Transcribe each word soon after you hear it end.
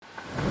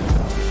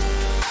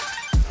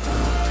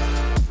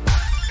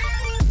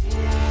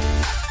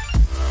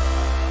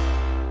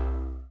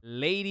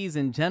ladies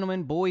and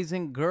gentlemen, boys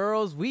and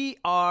girls, we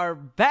are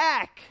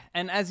back.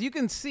 And as you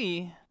can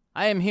see,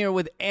 I am here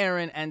with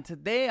Aaron, and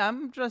today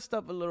I'm dressed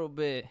up a little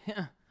bit.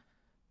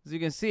 As you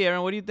can see,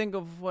 Aaron, what do you think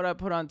of what I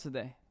put on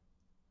today?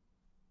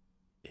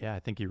 Yeah, I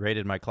think you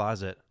raided my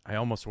closet. I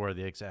almost wore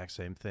the exact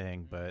same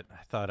thing, but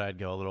I thought I'd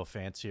go a little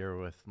fancier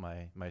with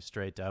my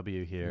straight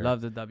W here.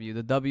 Love the W.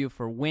 The W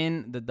for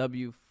win, the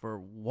W for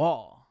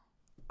wall.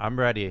 I'm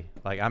ready.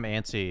 I'm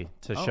antsy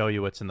to show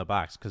you what's in the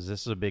box because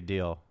this is a big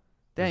deal.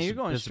 Dang, you're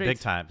going straight. This is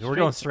big time. We're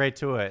going straight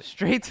to it.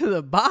 Straight to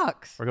the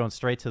box. We're going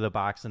straight to the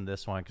box in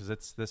this one because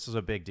this is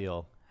a big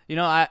deal. You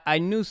know, I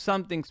knew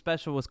something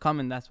special was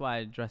coming. That's why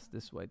I dressed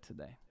this way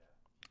today.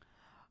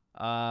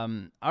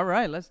 All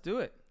right, let's do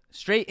it.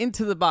 Straight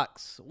into the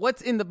box.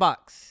 What's in the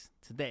box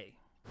today?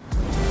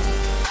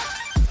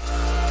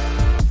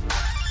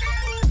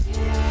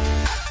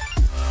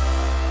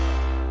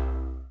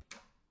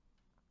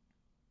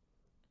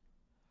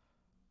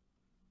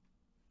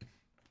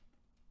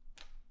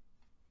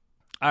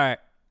 All right.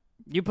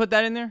 You put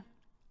that in there?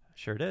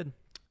 Sure did.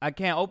 I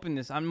can't open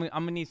this. I'm going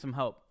to need some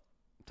help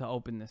to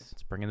open this.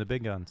 Let's bring in the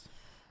big guns.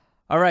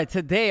 All right.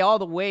 Today, all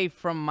the way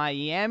from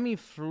Miami,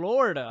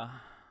 Florida.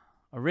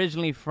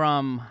 Originally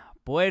from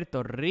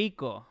Puerto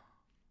Rico.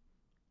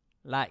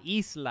 La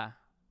isla.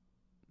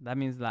 That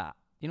means la.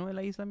 You know what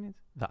la isla means?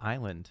 The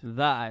island.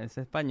 Ese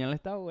español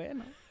está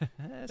bueno.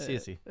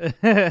 Sí.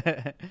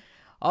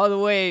 All the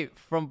way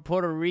from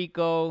Puerto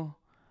Rico.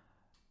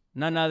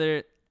 None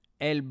other.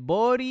 El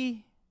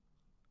Body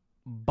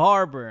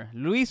Barber.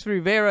 Luis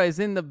Rivera is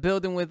in the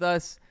building with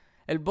us.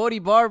 El Body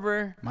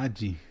Barber. My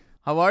G.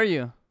 How are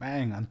you?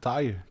 Man, I'm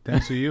tired.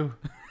 Thanks to you.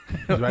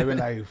 Driving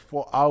like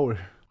 4 hours.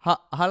 How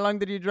long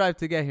did you drive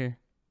to get here?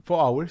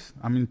 4 hours.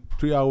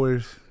 3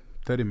 hours,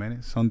 30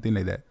 minutes, something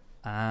like that.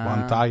 But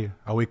I'm tired.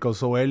 I wake up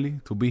so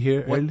early to be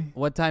here early.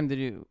 What time did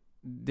you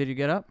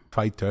get up?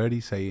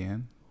 5:30, 6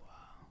 a.m. Wow.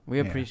 We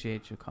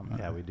appreciate you coming.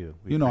 Yeah, we do.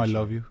 You know I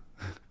love you.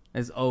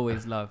 It's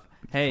always love.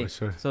 Hey,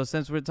 sure. So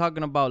since we're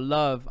talking about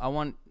love, I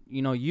want,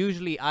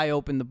 usually I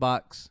open the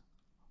box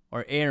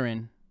or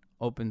Aaron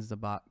opens the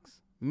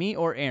box. Me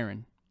or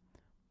Aaron.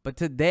 But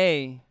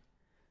today,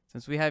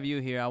 since we have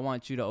you here, I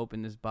want you to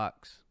open this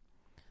box.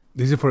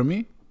 This is for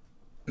me?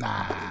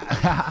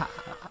 Nah.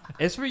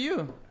 It's for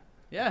you.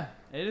 Yeah,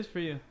 it is for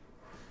you.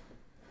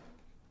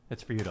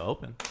 It's for you to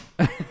open.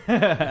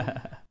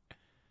 Man,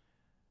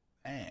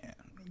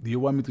 do you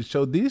want me to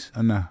show this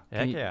or not?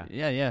 Heck yeah.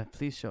 Yeah.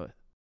 Please show it.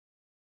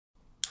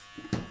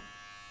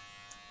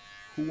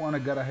 Who wanna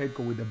get a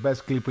haircut with the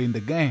best clipper in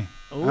the game?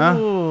 Ooh.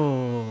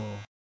 Huh?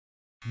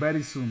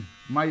 Very soon.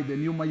 The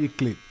new magic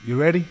clip. You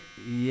ready?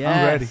 Yes.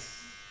 I'm ready.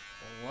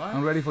 What?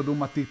 I'm ready for doing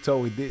my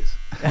TikTok with this.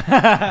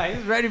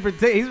 He's ready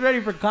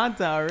for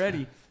content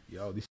already.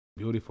 Yo, this is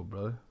beautiful,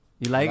 brother.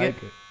 You like it?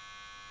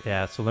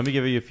 Yeah, so let me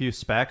give you a few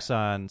specs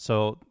on.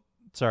 So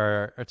it's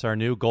our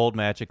new gold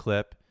magic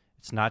clip.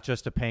 It's not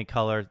just a paint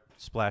color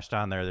splashed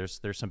on there.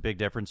 There's some big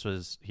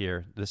differences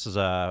here. This is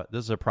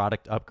a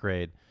product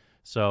upgrade.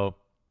 So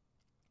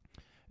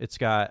it's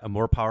got a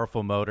more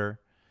powerful motor.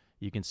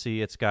 You can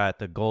see it's got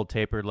the gold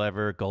tapered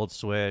lever, gold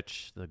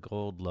switch, the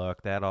gold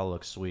look. That all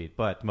looks sweet.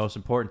 But the most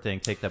important thing,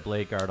 take that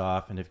blade guard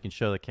off, and if you can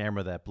show the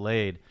camera that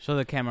blade. Show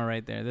the camera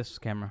right there. This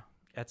camera.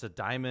 That's a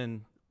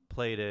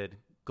diamond-plated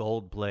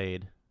gold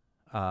blade.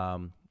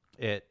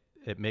 It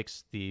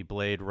makes the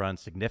blade run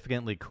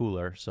significantly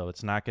cooler, so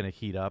it's not going to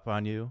heat up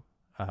on you.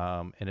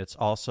 And it's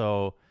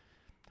also,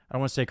 I don't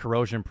want to say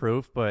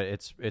corrosion-proof, but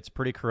it's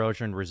pretty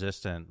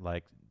corrosion-resistant.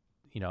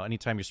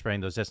 Anytime you're spraying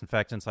those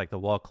disinfectants like the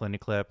wall cleaning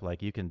clip,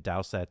 you can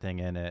douse that thing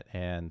in it,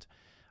 and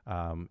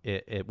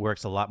it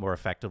works a lot more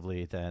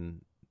effectively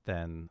than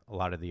a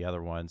lot of the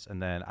other ones.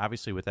 And then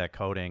obviously with that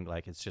coating,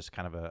 it's just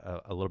kind of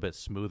a little bit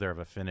smoother of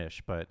a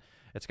finish, but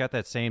it's got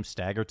that same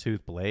stagger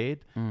tooth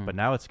blade, but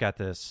now it's got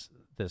this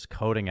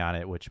coating on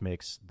it, which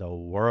makes the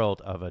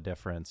world of a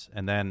difference.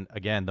 And then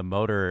again, the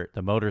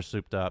motor's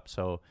souped up,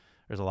 so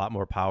there's a lot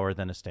more power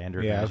than a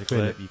standard magic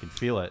clip. You can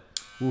feel it.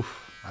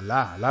 Oof, a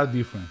lot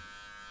different.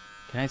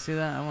 Can I see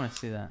that? I want to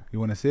see that. You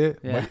want to see it?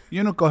 Yeah. But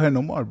you don't call her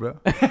no more, bro.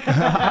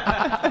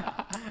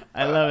 I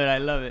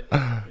love it.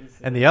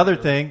 And the other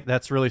thing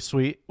that's really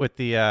sweet with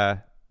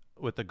the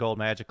gold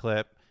magic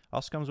clip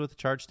also comes with a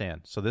charge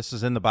stand. So this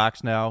is in the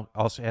box now.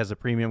 Also has the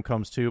premium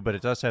comes too, but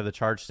it does have the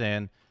charge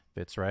stand.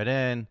 Fits right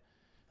in.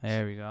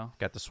 There we go.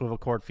 Got the swivel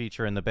cord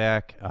feature in the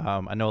back.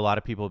 I know a lot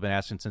of people have been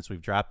asking since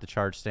we've dropped the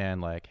charge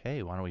stand,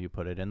 hey, why don't you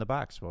put it in the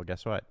box? Well,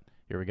 guess what?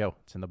 Here we go.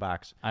 It's in the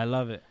box. I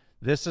love it.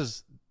 This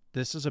is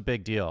a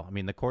big deal. I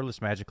mean, the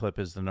cordless magic clip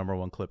is the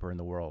 #1 clipper in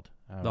the world.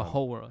 The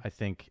whole world. I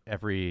think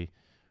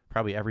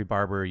probably every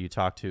barber you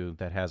talk to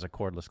that has a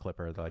cordless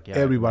clipper, they're like, yeah.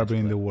 Every barber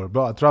in the world.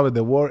 Bro, I travel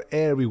the world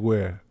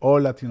everywhere. All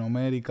Latin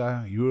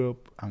America,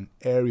 Europe, and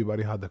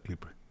everybody has the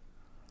clipper.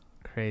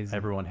 Crazy.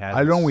 Everyone has.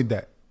 I run with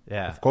that.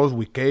 Yeah. Of course,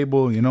 with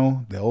cable,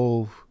 the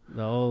old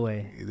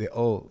way.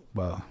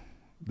 But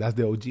that's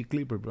the OG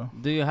clipper, bro.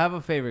 Do you have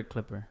a favorite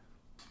clipper?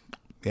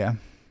 Yeah.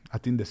 I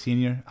think the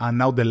senior, and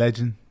now the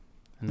legend.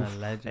 And the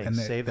legend. And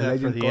save that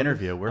for the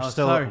interview. We're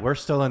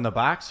still in the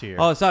box here.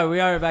 Oh, sorry. We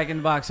are back in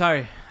the box.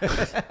 Sorry.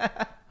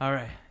 All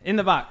right. In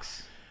the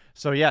box.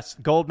 So, yes,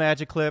 gold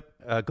magic clip,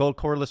 gold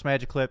cordless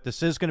magic clip.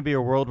 This is going to be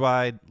a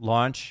worldwide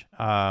launch.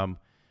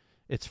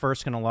 It's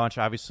first going to launch,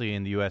 obviously,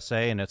 in the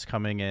USA, and it's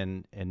coming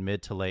in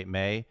mid to late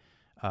May.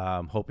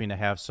 Hoping to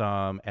have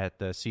some at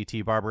the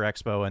CT Barber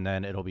Expo, and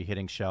then it'll be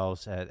hitting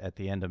shelves at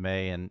the end of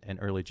May and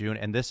early June.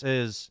 And this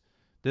is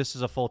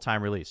a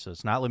full-time release, so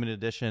it's not limited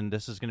edition.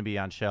 This is going to be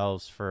on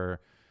shelves for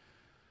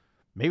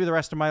maybe the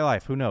rest of my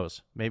life. Who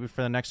knows? Maybe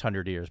for the next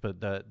 100 years. But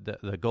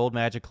the gold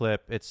magic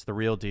clip, it's the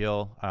real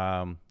deal.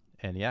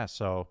 And yeah,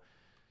 so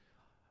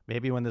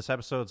maybe when this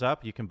episode's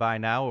up, you can buy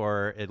now,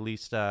 or at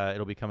least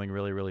it'll be coming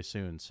really, really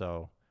soon.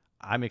 So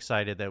I'm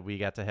excited that we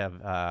got to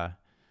have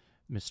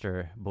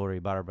Mr.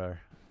 Barber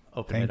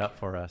open it up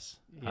for us.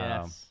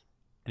 Yes.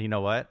 And you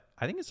know what?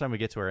 I think it's time we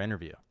get to our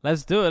interview.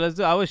 Let's do it.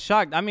 I was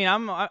shocked. I mean, I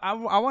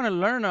want to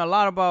learn a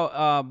lot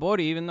about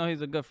Bori, even though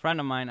he's a good friend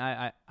of mine.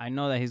 I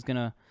know that he's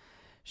gonna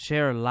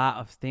share a lot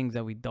of things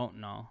that we don't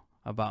know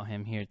about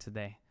him here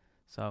today.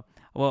 So,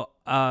 well,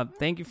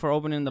 thank you for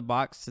opening the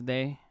box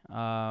today.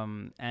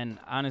 And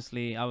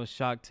honestly, I was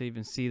shocked to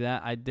even see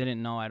that. I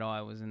didn't know at all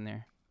I was in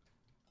there.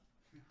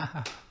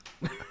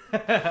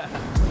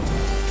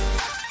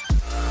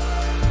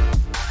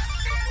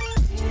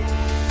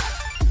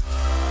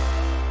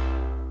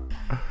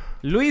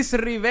 Luis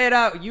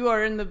Rivera, you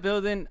are in the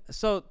building.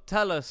 So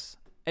tell us,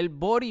 El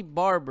Bori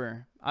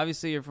Barber.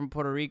 Obviously, you're from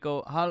Puerto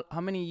Rico. How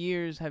many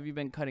years have you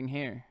been cutting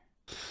hair?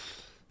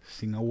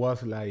 Since I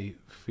was like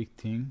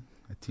 15,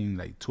 I think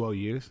like 12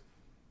 years.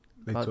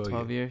 Like About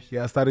 12 years?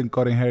 Yeah, I started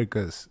cutting hair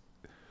because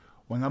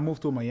when I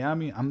moved to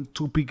Miami, I'm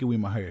too picky with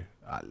my hair.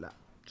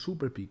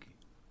 Super picky.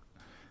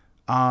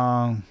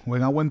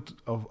 When I went,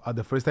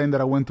 the first time that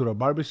I went to the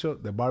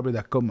barbershop, the barber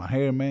that cut my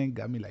hair, man,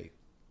 got me like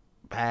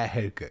bad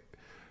haircut.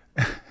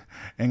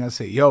 And I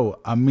said, yo,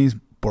 I miss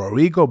Puerto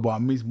Rico, but I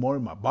miss more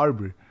my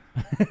barber.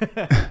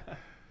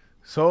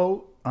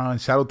 So,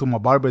 shout out to my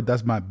barber.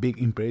 That's my big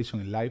inspiration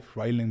in life,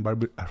 Ryland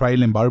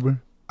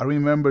Barber. I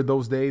remember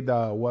those days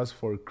that was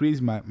for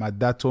Christmas. My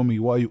dad told me,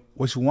 what you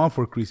want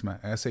for Christmas?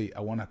 And I say,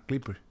 I want a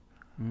clipper.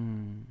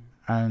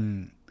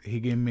 And he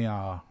gave me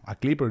a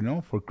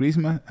clipper, for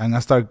Christmas. And I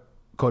started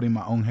cutting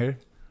my own hair.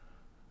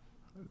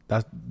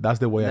 That's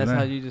the way I learned. That's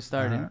how you just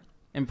started?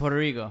 In Puerto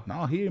Rico?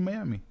 No, here in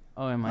Miami.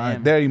 Oh, in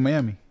Miami. There in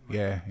Miami.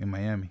 Yeah, in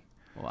Miami.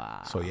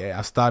 Wow. So, yeah,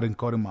 I started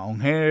cutting my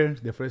own hair.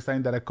 The first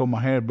time that I cut my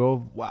hair,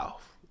 bro, wow.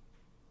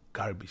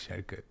 Garbage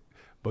haircut.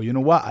 But you know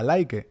what? I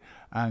like it.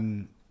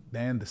 And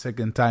then the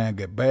second time I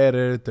get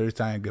better. Third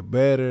time I get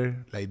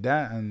better. Like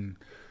that. And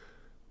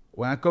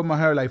when I cut my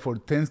hair like for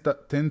 10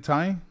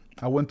 times,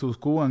 I went to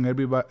school and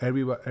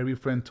every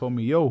friend told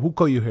me, yo, who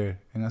cut your hair?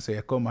 And I say,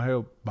 I cut my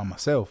hair by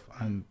myself.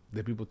 And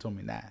the people told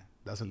me, nah,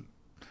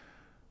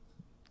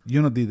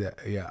 you don't did that.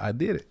 Yeah, I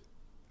did it.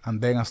 And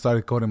then I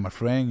started cutting my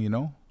friend,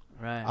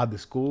 right. At the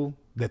school,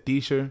 the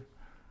teacher,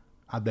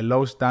 at the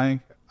lowest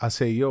time, I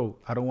say, yo,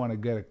 I don't want to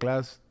get a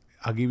class.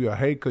 I'll give you a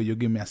haircut. You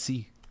give me a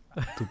C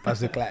to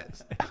pass the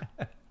class.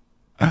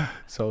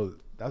 So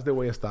that's the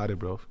way I started,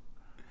 bro.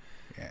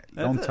 Yeah,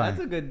 long time.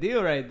 That's a good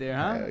deal right there,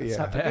 huh?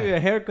 Yeah. I give you a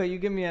haircut, you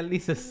give me at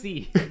least a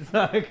C.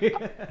 They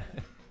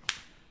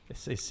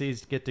say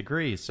C's get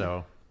degrees,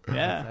 so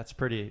yeah, that's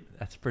pretty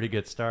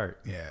good start.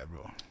 Yeah,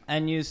 bro.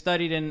 And you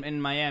studied in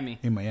Miami?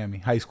 In Miami,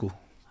 high school.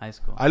 High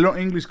school. I learned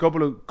English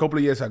couple of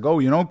years ago,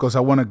 because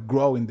I want to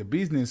grow in the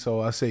business.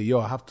 So I say,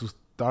 yo, I have to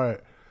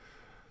start,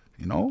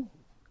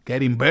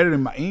 getting better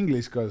in my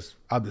English because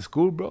at the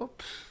school, bro,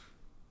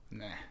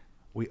 nah.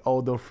 We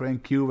older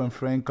friend, Cuban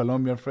friend,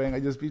 Colombian friend, I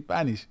just speak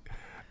Spanish.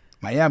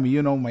 Miami,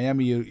 you don't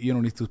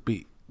need to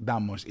speak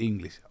that much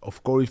English.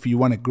 Of course, if you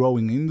want to grow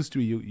in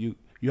industry, you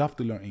have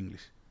to learn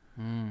English.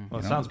 Well,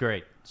 it sounds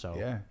great. So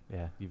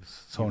yeah.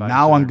 So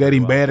now I'm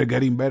getting better,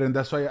 and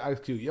that's why I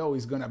asked you, yo,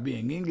 it's gonna be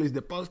in English,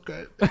 the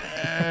postcard.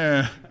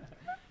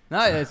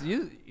 No,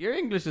 your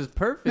English is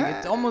perfect.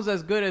 It's almost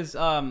as good as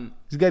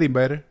It's getting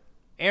better.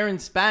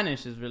 Aaron's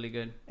Spanish is really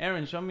good.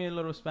 Aaron, show me a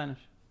little Spanish.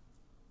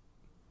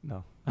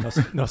 No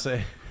sé. No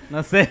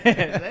sé.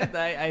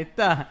 Ahí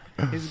está.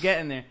 He's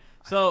getting there.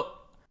 So,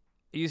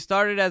 you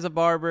started as a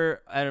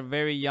barber at a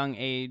very young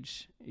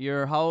age.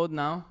 You're how old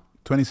now?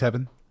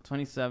 27.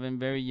 27,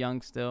 very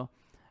young still.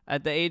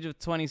 At the age of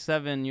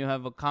 27, you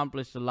have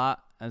accomplished a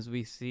lot, as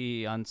we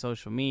see on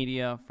social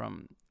media,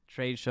 from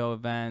trade show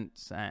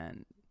events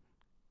and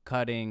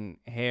cutting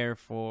hair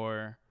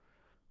for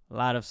a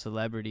lot of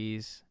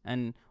celebrities.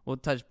 And we'll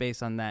touch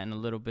base on that in a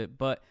little bit.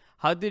 But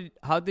how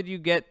did you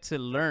get to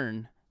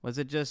learn? Was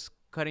it just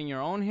cutting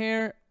your own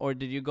hair, or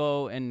did you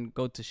go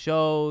to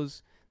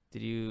shows?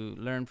 Did you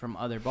learn from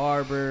other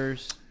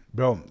barbers?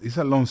 Bro, it's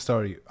a long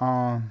story.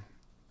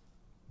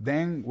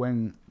 Then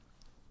when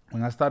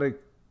I started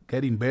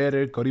getting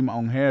better, cutting my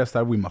own hair, I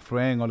started with my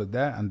friend, all of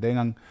that. And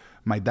then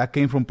my dad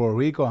came from Puerto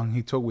Rico, and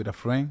he talked with a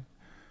friend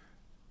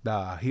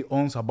that he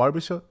owns a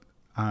barbershop.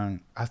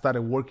 And I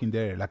started working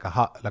there like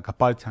a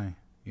part-time,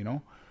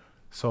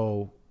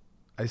 So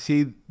I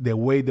see the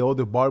way the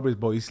other barbers,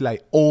 but it's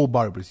like old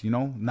barbers, you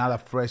know, not a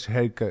fresh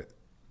haircut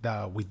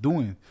that we're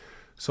doing.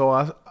 So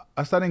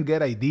I started to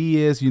get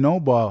ideas, you know,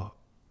 but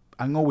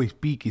I'm always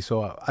picky.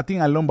 So I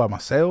think I learn by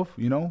myself,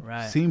 you know,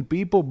 Right. seeing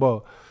people.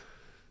 But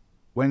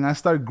when I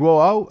start grow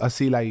out, I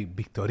see like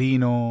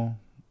Victorino,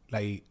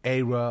 like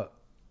Era,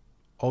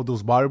 all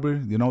those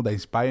barbers, you know, that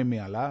inspire me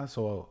a lot.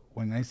 So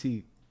when I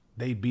see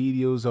their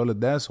videos, all of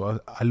that, so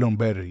I learn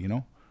better, you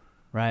know.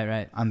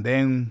 Right. And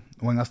then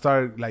when I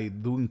start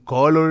like doing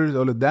colors,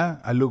 all of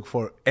that, I look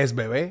for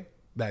SBB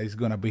that is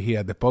gonna be here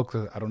at the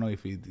podcast. I don't know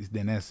if it's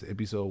the next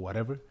episode or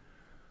whatever.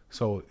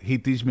 So he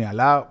teach me a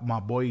lot. My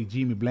boy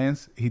Jimmy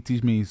Blends, he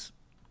teach me a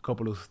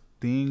couple of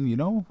things, you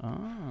know.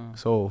 Oh.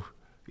 So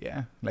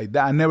yeah, like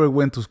that. I never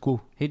went to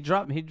school. He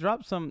dropped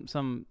some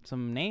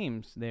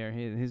names there.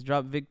 He's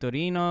dropped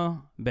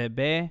Victorino,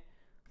 Bebe,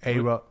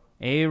 A-Rod.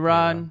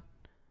 Aaron.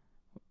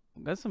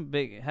 Got some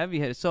big heavy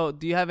hitters. So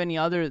do you have any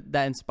other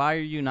that inspire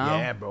you now?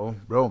 Yeah,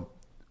 bro.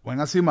 When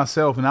I see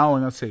myself now,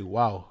 and I say,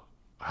 wow,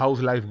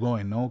 how's life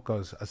going? No,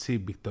 because I see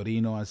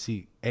Victorino, I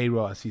see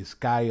A-Rod, I see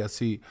Sky, I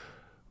see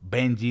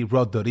Benji,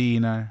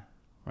 Rodorina,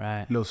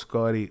 Right. Lil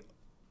Scotty,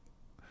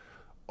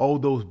 all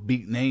those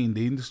big names in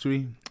the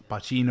industry,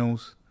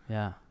 Pacinos.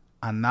 Yeah.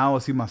 And now I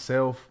see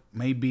myself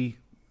maybe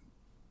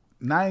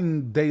not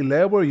in their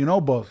level, you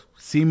know, but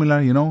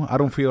similar, you know. I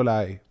don't feel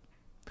like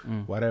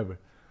whatever.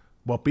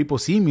 But people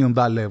see me on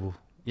that level.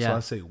 Yeah. So I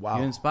say, wow.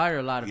 You inspire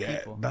a lot of Yeah,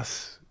 people.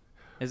 that's,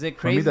 Is it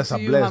for me, crazy that's to a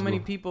you bless, how many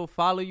bro. people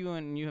follow you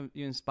and you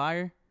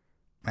inspire?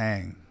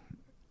 man,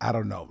 I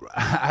don't know, bro.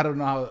 I don't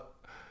know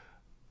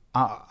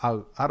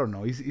how, I don't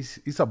know.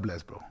 It's a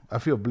bless, bro. I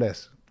feel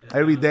blessed.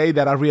 Every day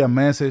that I read a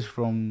message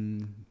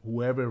from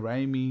whoever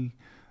write me,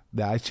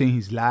 that I change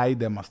his life,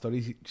 that my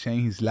story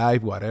change his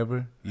life,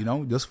 whatever, you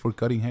know, just for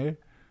cutting hair,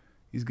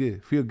 it's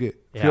good. Feel good.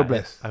 Feel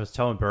blessed. I was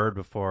telling Bird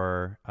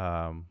before,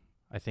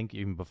 I think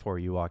even before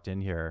you walked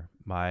in here,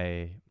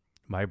 my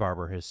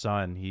barber, his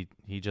son,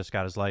 he just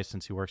got his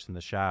license. He works in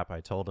the shop.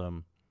 I told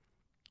him,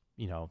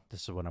 you know,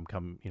 this is what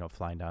I'm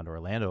flying down to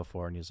Orlando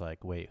for. And he's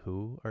like, wait,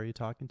 who are you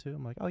talking to?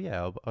 I'm like, oh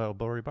yeah,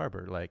 Bory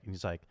Barber. Like, and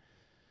he's like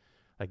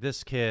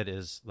this kid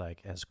is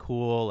like as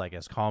cool, like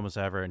as calm as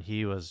ever. And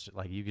he was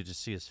like, you could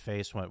just see his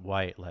face went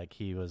white. Like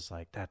he was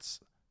like,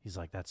 he's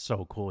like, that's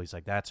so cool. He's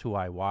like, that's who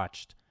I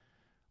watched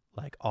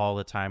like all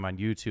the time on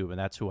YouTube. And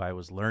that's who I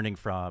was learning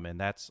from.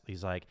 And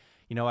he's like,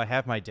 you know, I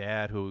have my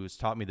dad who's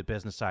taught me the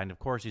business side. And of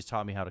course he's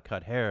taught me how to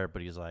cut hair,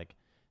 but he's like,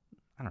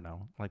 I don't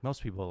know, like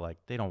most people, like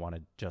they don't want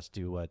to just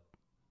do what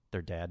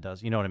their dad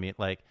does. You know what I mean?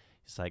 Like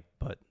he's like,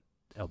 but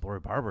El Bory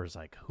Barber is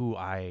like who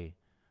I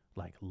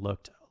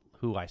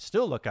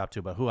still look up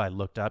to, but who I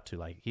looked up to.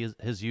 Like his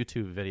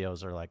YouTube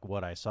videos are like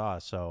what I saw.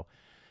 So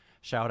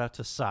shout out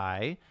to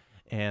Sai.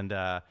 And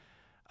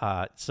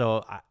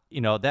so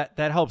you know, that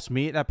helps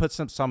me. That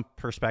puts some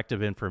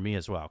perspective in for me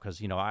as well.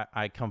 Cause you know,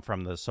 I come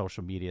from the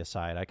social media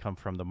side. I come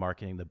from the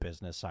marketing, the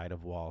business side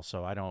of Wall.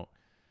 So I don't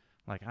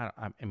like,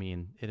 I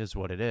mean, it is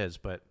what it is,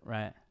 but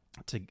Right.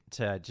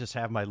 To just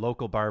have my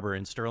local barber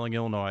in Sterling,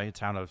 Illinois, a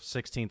town of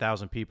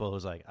 16,000 people,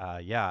 who's like,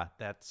 yeah,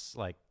 that's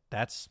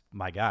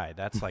my guy.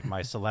 That's like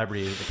my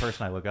celebrity, the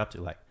person I look up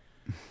to. Like,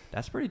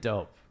 that's pretty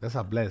dope. That's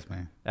a bless,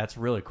 man. That's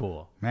really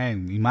cool.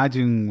 Man,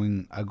 imagine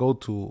when I go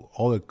to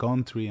other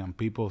country and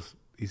people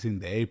is in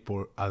the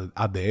airport,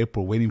 at the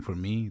airport waiting for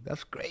me.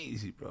 That's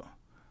crazy, bro.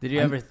 Did you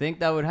ever think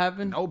that would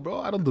happen? No,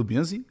 bro, I don't do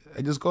music.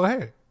 I just go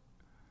here,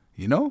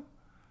 you know?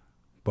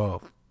 But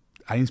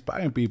I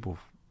inspire people.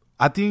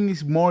 I think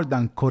it's more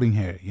than cutting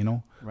hair, you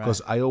know?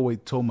 Because I always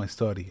told my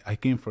story. I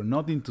came from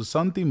nothing to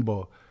something,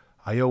 but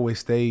I always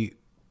stay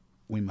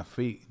with my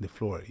feet in the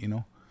floor, you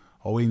know?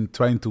 Always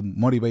trying to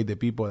motivate the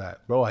people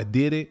that, bro, I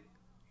did it.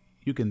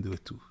 You can do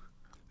it too.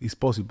 It's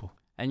possible.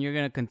 And you're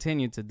going to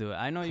continue to do it.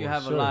 I know you For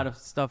have sure. a lot of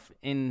stuff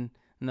in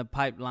the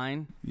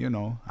pipeline. You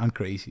know, I'm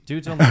crazy.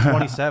 Dude's only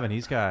 27.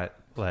 He's got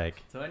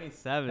like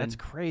 27. That's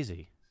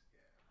crazy.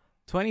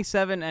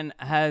 27 and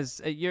has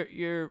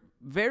you're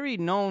very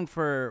known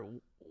for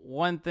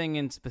one thing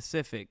in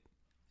specific.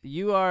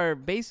 You are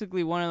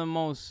basically one of the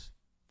most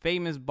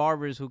famous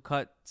barbers who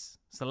cuts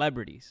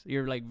celebrities.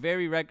 You're like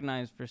very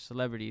recognized for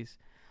celebrities.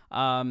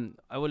 I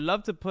would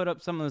love to put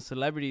up some of the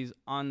celebrities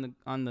on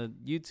the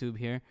YouTube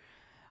here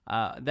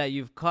that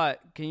you've cut.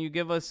 Can you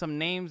give us some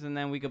names and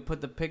then we could put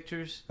the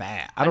pictures?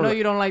 Man, I know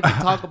you don't like to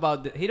talk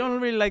about this. He don't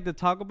really like to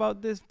talk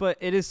about this, but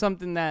it is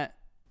something that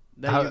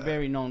you're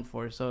very known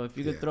for. So if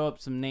you could throw up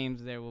some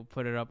names there, we'll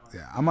put it up.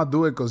 Yeah, I'm going to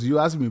do it because you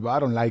asked me, but I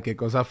don't like it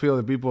because I feel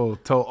that people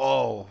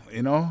tell,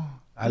 you know?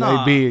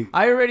 Like big.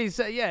 I already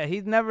said,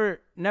 he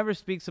never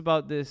speaks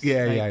about this.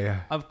 Yeah, like,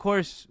 yeah. Of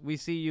course, we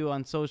see you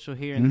on social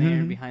here and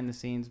there behind the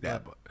scenes. Yeah,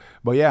 But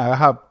but yeah, I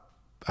have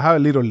a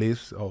little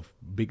list of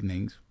big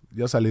names.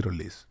 Just a little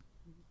list.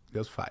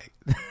 Just 5.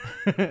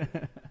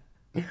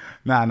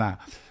 Nah.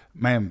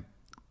 Man,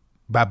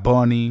 Bad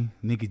Bunny,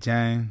 Nicky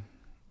Jam,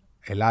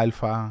 El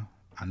Alfa,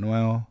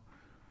 Anuel,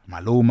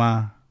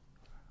 Maluma.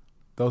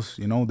 Those,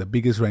 you know, the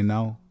biggest right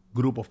now.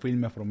 Grupo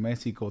Filme from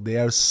Mexico. They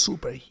are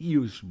super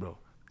huge, bro.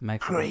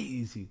 Mexico.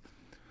 Crazy.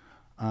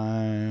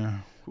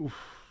 Oof,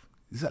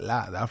 it's a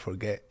lot. I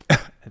forget.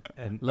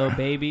 And Little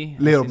Baby.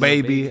 Little I see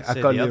Baby. I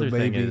say call the Little other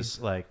thing Baby. is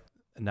like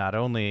not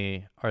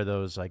only are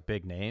those like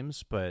big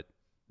names, but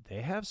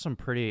they have some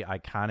pretty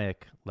iconic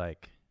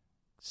like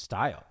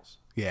styles.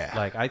 Yeah.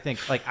 Like I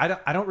think like I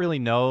don't really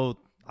know.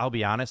 I'll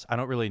be honest. I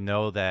don't really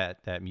know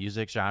that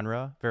music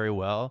genre very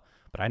well,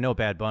 but I know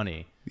Bad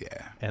Bunny,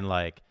 Yeah. and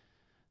like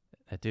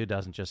that dude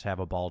doesn't just have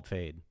a bald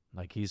fade.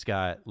 Like he's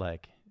got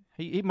like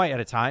he might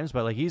at times,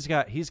 but like he's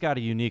got a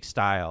unique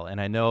style, and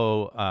I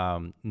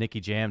know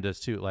Nicky Jam does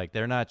too. Like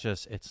they're not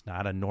just it's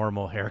not a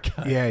normal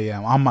haircut.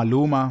 Yeah. I'm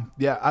Maluma.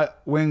 Yeah.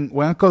 When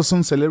I call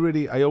some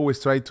celebrity, I always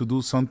try to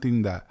do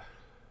something that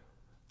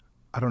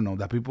I don't know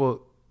that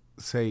people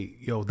say,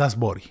 "Yo, that's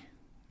body,"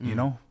 you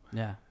know.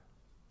 Yeah.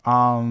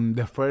 I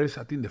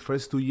think the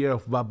first 2 years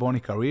of Bad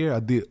Bunny career, I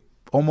did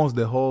almost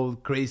the whole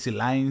crazy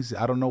lines.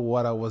 I don't know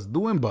what I was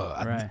doing,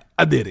 but Right.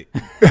 I did it.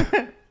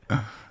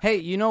 Hey,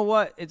 you know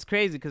what? It's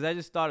crazy because I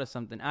just thought of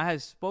something. I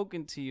had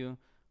spoken to you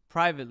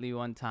privately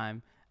one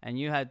time, and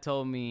you had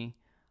told me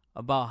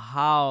about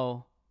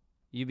how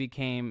you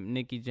became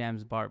Nicky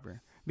Jam's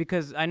barber.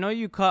 Because I know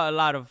you cut a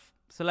lot of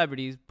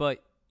celebrities,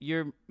 but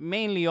you're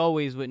mainly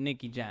always with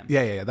Nicky Jam.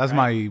 Yeah. That's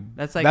Right. my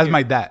That's like that's your-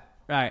 my dad.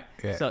 Right.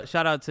 Yeah. So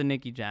shout out to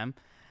Nicky Jam.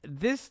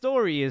 This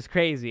story is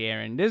crazy,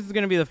 Aaron. This is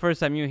gonna be the first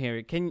time you hear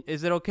it.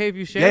 Is it okay if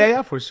you share?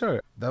 Yeah, for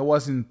sure. That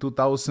was in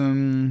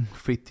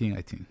 2015,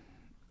 I think,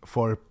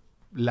 for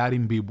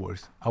Latin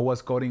Billboards. I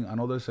was cutting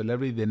another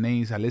celebrity. The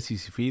name is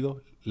Alexis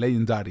Fido,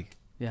 legendary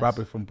Yes.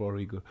 rapper from Puerto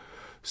Rico.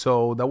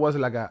 So that was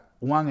like at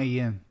 1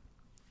 a.m.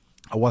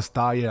 I was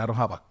tired. I don't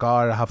have a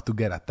car. I have to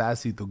get a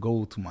taxi to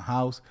go to my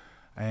house.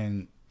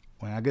 And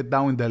when I get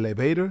down in the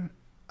elevator,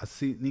 I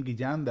see Nicky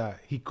Jam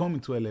that he coming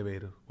to the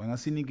elevator. When I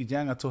see Nicky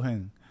Jam, I told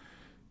him,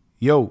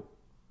 "Yo,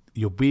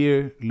 your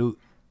beard look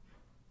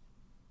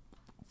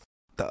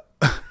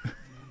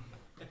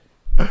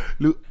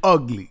look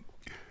ugly.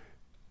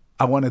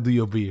 I want to do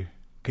your beard.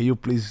 Can you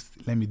please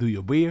let me do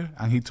your beard?"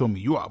 And he told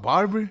me, "You are a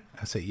barber?"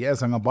 I said,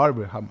 "Yes, I'm a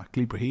barber. I have my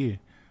clipper here."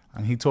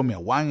 And he told me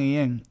at 1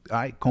 a.m., "All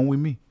right, come with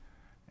me."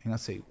 And I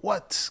say,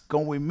 "What?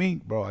 Come with me?"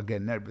 Bro, I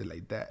get nervous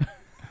like that.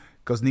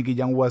 Because Nicky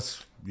Jam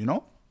was,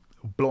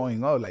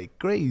 blowing up like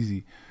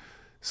crazy.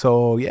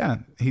 So, yeah,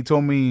 he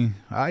told me,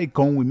 "All right,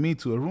 come with me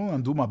to the room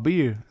and do my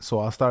beard." So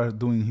I started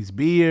doing his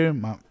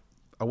beard.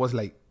 I was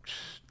like,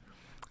 shh.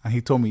 And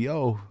he told me,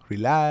 "Yo,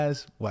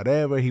 relax,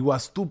 whatever." He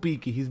was too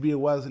picky. His beard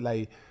was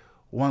like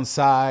one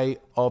side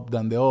up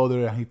than the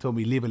other. And he told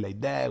me, "Leave it like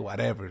that,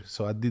 whatever."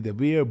 So I did the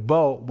beard.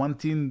 But one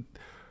thing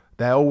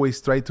that I always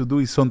try to do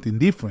is something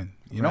different,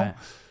 you know? Right.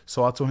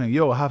 So I told him,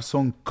 "Yo, I have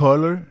some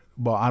color,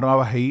 but I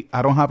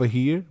don't have it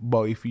here.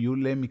 But if you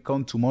let me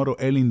come tomorrow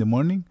early in the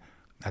morning,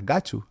 I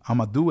got you. I'm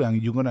going to do it,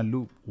 and you're going to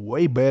look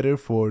way better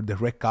for the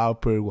red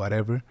carpet,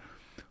 whatever."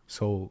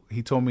 So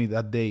he told me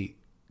that day,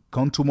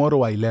 "Come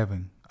tomorrow at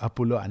 11. I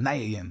pull up at 9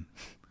 a.m.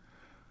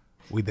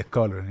 with the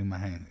color in my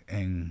hand."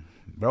 And,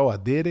 bro, I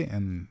did it.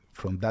 And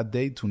from that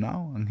day to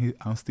now,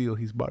 I'm still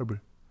his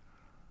barber.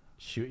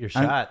 Shoot your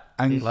shot.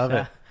 And Love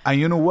it. And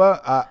you know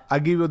what? I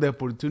give you the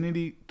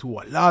opportunity to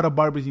a lot of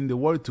barbers in the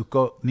world to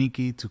cut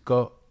Nicky, to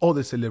cut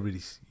other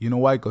celebrities. You know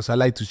why? Because I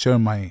like to share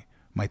my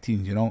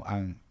things,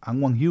 and I'm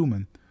one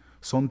human.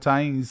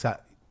 Sometimes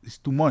it's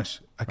too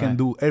much. I can't Right.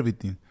 do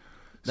everything.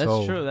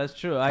 That's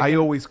true. I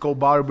always call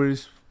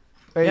barbers.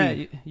 "Hey,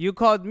 Yeah, you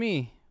called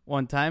me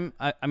one time.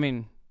 I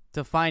mean,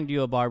 to find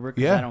you a barber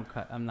because Yeah. I don't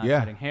cut. I'm not Yeah.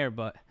 cutting hair,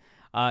 but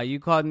you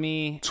called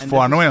me For this is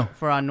Anuel.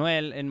 For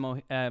Anuel in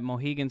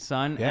Mohegan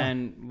Sun, Yeah.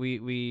 and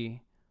we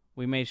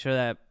made sure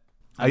that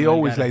I Anuel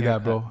always got a like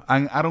that, haircut. bro.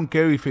 And I don't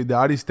care if the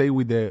artist stay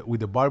with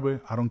the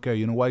barber. I don't care.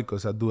 You know why?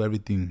 Because I do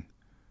everything,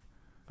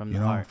 From the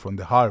heart. from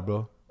the heart,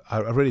 bro. I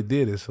already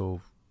did it,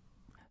 so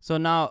So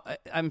now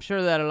I'm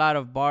sure that a lot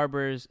of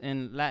barbers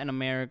in Latin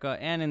America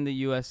and in the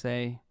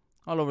USA,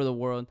 all over the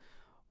world,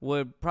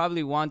 would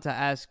probably want to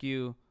ask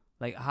you,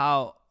 like,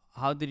 how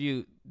did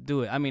you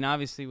do it? I mean,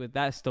 obviously with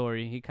that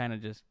story, he kind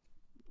of just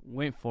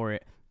went for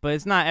it. But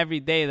it's not every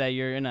day that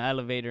you're in an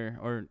elevator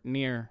or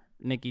near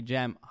Nicky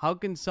Jam. How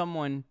can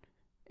someone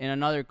in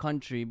another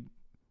country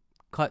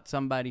cut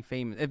somebody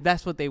famous if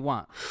that's what they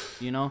want?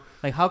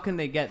 Like, how can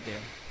they get there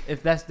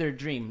if that's their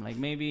dream? Like,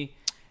 maybe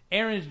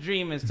Aaron's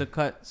dream is to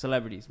cut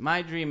celebrities.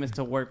 My dream is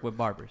to work with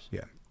barbers.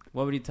 yeah.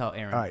 What would you tell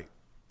Aaron? All right.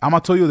 I'm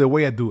going to tell you the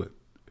way I do it.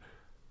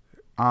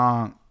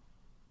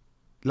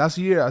 Last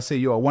year, I said,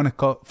 "Yo, I want to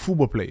cut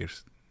football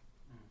players."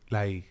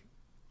 Like,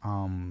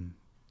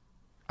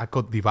 I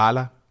cut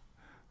Dybala.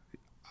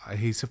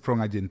 He's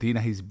from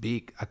Argentina. He's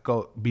big. I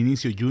cut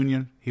Vinicius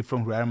Jr. He's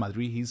from Real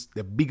Madrid. He's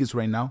the biggest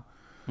right now.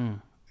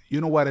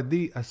 You know what I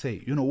did? I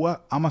say, "You know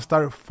what? I'm going to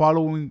start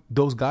following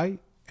those guys,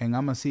 and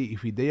I'm going to see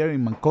if they are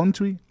in my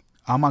country.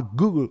 I'm going to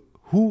Google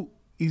who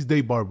is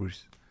their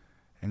barbers.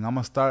 And I'm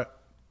going to start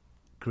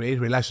create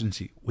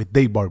relationship with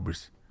their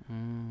barbers."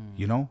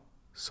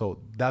 So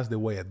that's the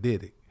way I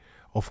did it.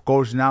 Of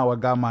course, now I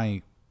got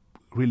my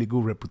really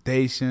good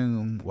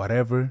reputation,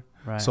 whatever.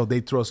 Right. So they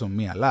trust on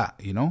me a lot,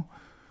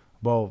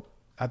 But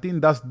I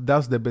think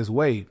that's the best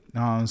way.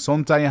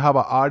 Sometimes I have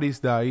an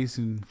artist that is,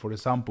 for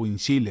example, in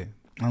Chile,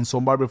 and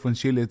some barber from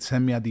Chile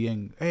send me at the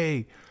end,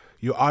 hey,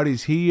 your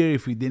artist here.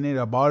 If you need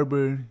a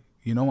barber,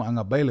 I'm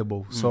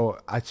available. So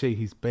I check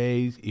his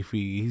page. If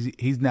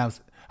he's not,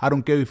 I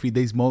don't care if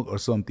they smoke or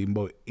something,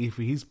 but if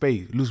his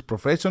page looks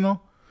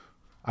professional,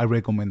 I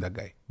recommend that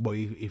guy. But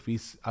if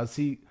I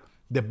see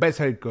the best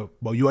haircut,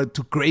 but you are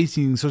too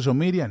crazy in social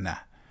media, nah.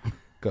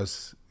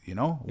 Because,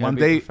 one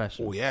day,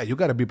 you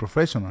got to be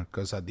professional.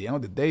 Because at the end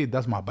of the day,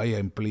 that's my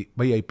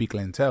VIP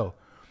clientele.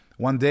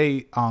 One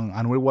day,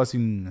 and we was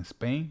in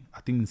Spain,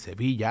 I think in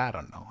Sevilla, I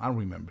don't know. I don't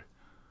remember.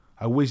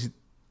 I wish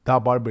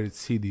that barber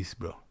see this,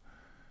 bro.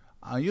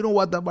 And you know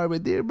what that barber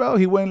did, bro?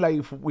 He went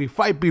with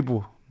 5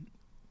 people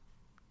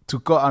to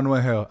cut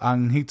Anuel hair.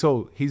 And he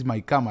told, he's my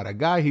camera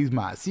guy, he's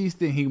my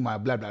assistant, he's my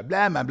blah, blah,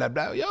 blah, blah, blah,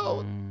 blah.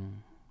 Yo,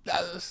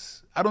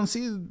 I don't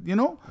see,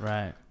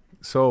 Right.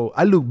 So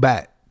I look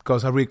bad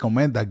because I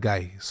recommend that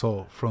guy.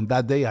 So from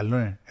that day, I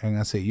learned. And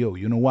I say, yo,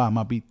 you know what? I'm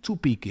going to be too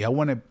picky. I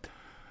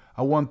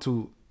want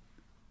to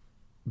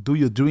do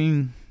your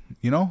dream,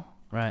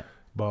 Right.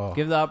 But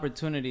give the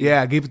opportunity.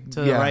 Give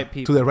to the right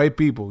people. To the right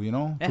people, to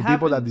happens.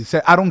 people that they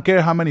say, I don't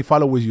care how many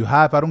followers you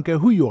have. I don't care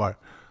who you are.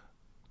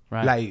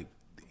 Right. Like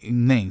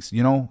in names,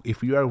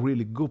 if you are a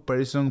really good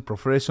person,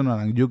 professional,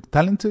 and you're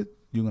talented,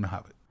 you're going to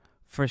have it.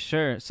 For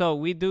sure. So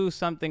we do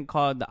something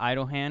called the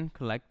Idle Hand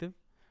Collective,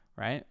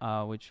 right?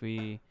 Which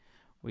we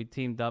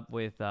teamed up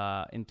with,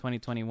 in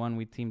 2021,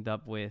 we teamed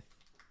up with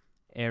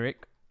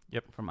Eric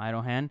from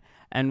Idle Hand.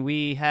 And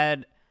we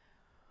had...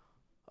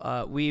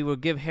 we will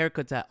give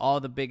haircuts at all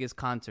the biggest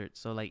concerts.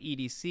 So like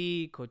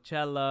EDC,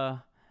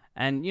 Coachella.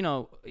 And,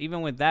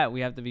 even with that,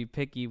 we have to be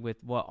picky with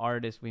what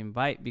artists we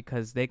invite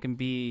because they can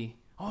be,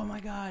 oh, my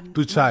God.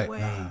 Too shy.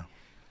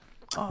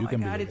 Oh, my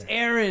God, it's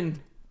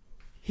Aaron.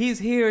 He's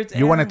here. It's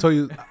You Aaron. want to tell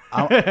you,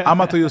 I'm going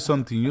to tell you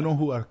something. You know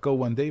who I called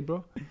one day,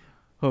 bro?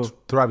 Who?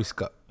 Travis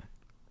Scott.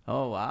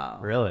 Oh, wow.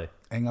 Really?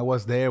 And I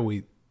was there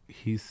with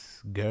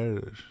his girl,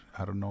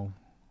 I don't know,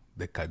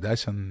 the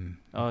Kardashian.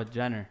 Oh,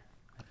 Jenner.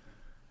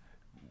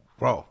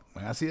 Bro,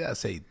 when I see that, I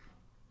say,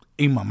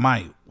 in my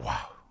mind,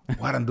 wow,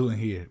 what I'm doing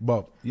here.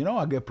 But,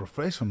 I get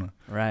professional.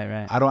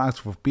 Right. I don't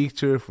ask for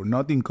picture, for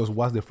nothing, because it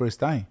was the first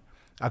time.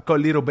 I caught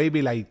Little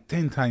Baby like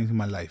 10 times in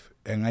my life,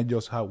 and I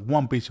just have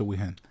one picture with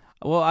him.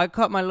 Well, I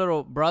caught my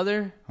little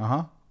brother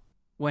Uh-huh.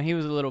 when he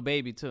was a little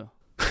baby, too.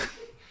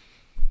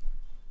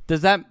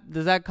 Does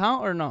that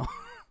count or no?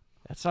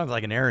 That sounds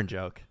like an Aaron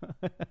joke.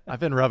 I've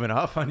been rubbing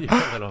off on you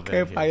a little bit.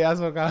 Qué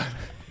payaso, God.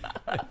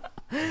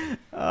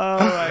 Oh,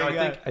 my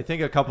God. I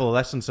think a couple of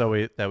lessons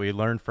that we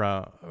learned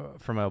from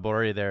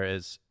Albori there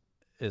is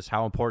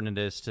how important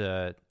it is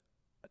to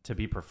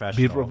be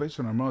professional. Be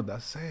professional, bro.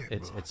 That's it.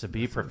 It's to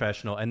be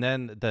professional, and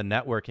then the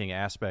networking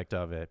aspect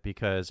of it.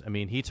 Because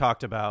he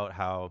talked about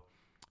how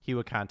he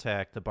would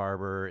contact the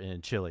barber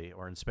in Chile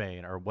or in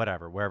Spain or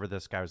wherever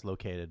this guy was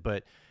located.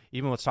 But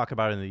even let's talk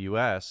about it in the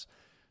U.S.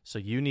 So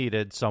you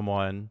needed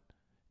someone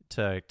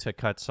to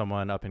cut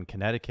someone up in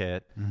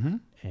Connecticut,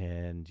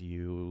 and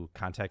you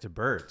contacted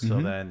Bird.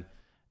 So then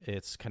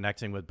it's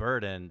connecting with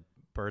Bird, and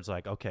Bird's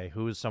like, okay,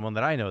 who is someone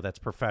that I know that's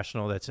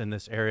professional, that's in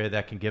this area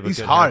that can give a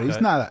good hard. haircut?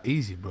 It's not that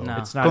easy, bro. No.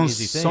 It's not an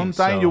easy thing.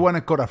 Sometimes you want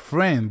to cut a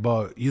friend,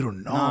 but you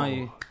don't know.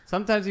 No,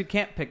 sometimes you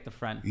can't pick the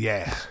friend.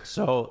 Yeah.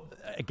 So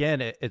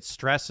again, it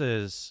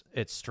stresses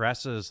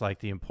like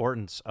the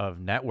importance of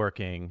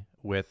networking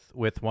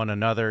with one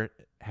another,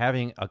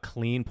 having a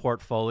clean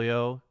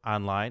portfolio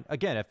online.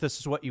 Again, if this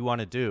is what you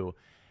want to do,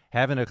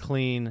 having a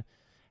clean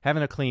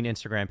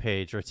Instagram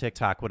page or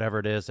TikTok, whatever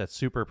it is, that's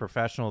super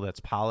professional, that's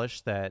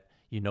polished, that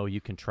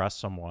you can trust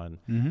someone.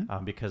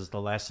 Because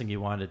the last thing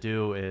you want to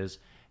do is,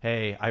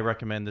 hey, I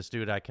recommend this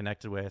dude I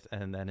connected with,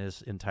 and then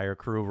his entire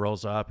crew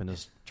rolls up and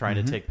is trying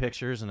to take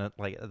pictures, and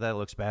that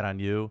looks bad on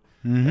you.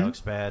 That looks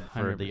bad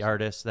for 100%. the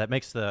artist. That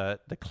makes the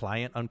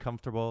client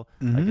uncomfortable.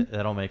 Like,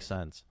 that don't make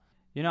sense.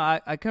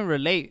 I can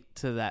relate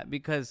to that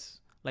because,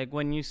 like,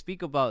 when you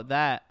speak about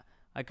that,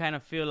 I kind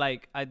of feel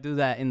like I do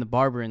that in the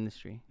barber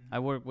industry. I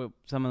work with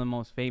some of the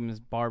most famous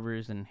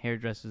barbers and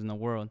hairdressers in the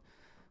world.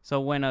 So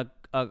when a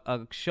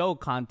show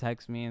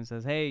contacts me and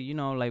says, hey,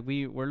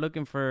 we're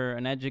looking for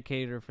an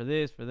educator for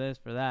this,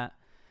 for that.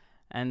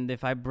 And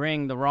if I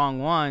bring the wrong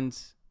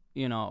ones,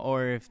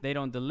 or if they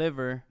don't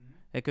deliver,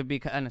 it could be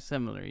kind of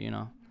similar,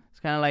 It's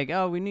kind of like,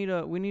 oh, we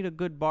need a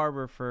good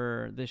barber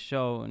for this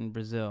show in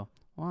Brazil.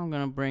 Well, I'm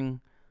gonna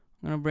bring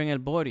El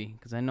Bori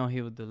because I know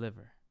he will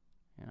deliver,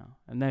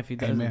 And then if he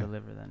doesn't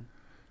deliver, then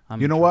I'm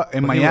you know what?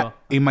 In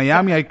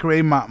Miami, I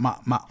create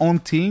my own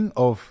team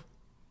of,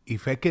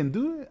 if I can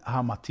do it, I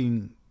have my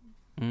team.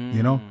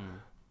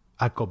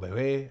 I call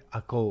Bebe, I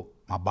call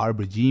my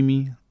barber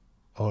Jimmy,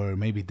 or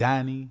maybe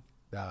Danny,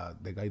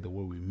 the guy that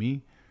work with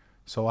me.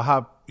 So I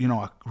have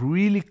a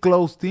really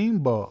close team,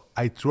 but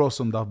I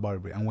trust on that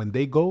barber. And when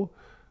they go,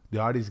 the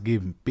artists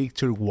give me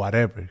picture,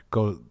 whatever,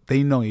 because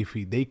they know if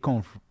they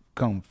come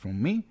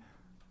from me,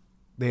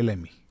 they let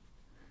me.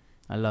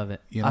 I love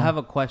it. I have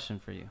a question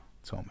for you.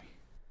 Tell me.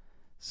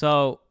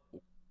 So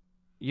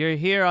You're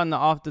here on the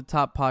Off the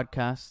Top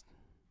podcast.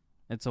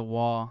 It's a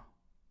wall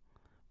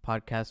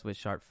podcast with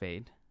Sharp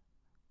Fade.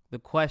 The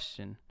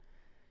question,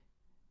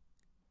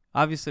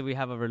 obviously we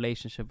have a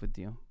relationship with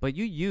you, but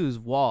you use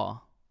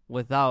wall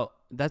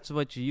that's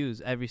what you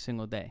use every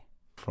single day.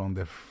 From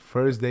the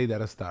first day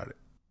that I started.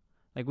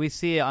 Like we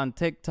see it on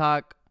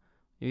TikTok,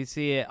 you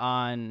see it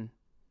on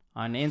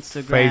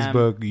Instagram,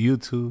 Facebook,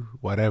 YouTube,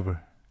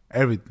 whatever.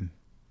 Everything.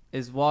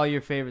 Is wall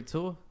your favorite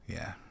tool?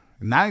 Yeah.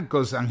 Not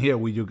because I'm here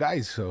with you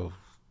guys, so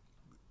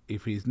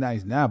if he's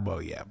nice now,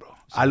 but yeah, bro.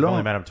 So I've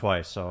only met him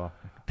twice, so.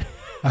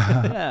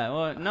 Yeah,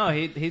 well, no,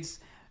 he's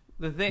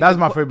the thing. That's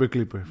my favorite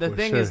clipper. The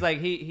thing sure. is, like,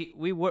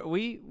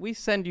 we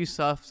send you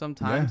stuff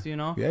sometimes, you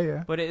know.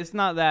 Yeah. But it's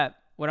not that.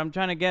 What I'm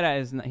trying to get at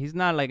is he's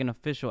not like an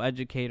official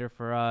educator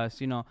for us,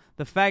 you know.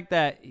 The fact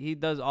that he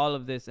does all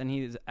of this and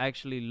he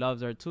actually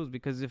loves our tools,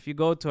 because if you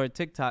go to his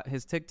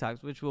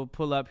TikToks, which we'll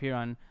pull up here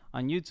on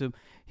YouTube,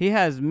 he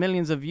has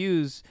millions of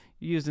views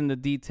using the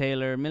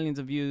detailer, millions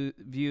of views.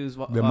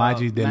 The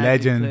magic, the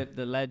legend. Clip,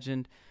 the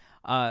legend.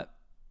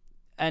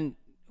 And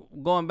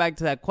going back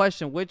to that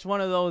question, which one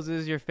of those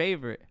is your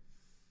favorite?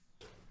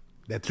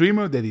 The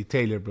trimmer, the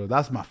detailer, bro.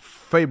 That's my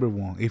favorite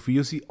one. If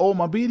you see all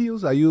my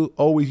videos, I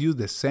always use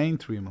the same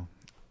trimmer.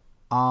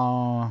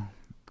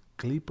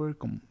 Clipper,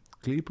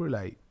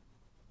 like,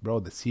 bro,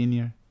 the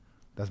senior.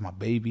 That's my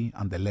baby.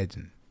 And the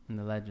legend.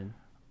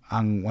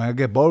 And when I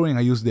get boring,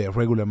 I use the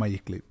regular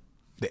magic clip.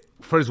 The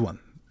first one.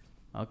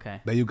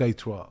 Okay. That you guys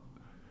throw out.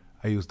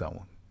 I use that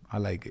one. I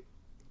like it.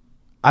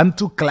 I'm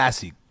too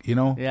classic, you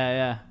know?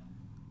 Yeah.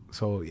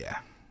 So, yeah.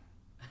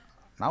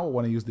 Now I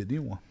want to use the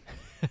new one.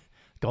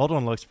 Gold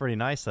one looks pretty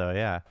nice, though.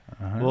 Yeah,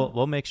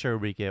 we'll make sure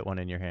we get one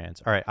in your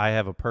hands. All right, I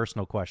have a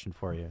personal question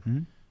for you.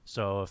 Mm-hmm.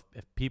 So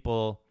if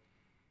people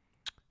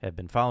have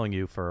been following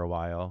you for a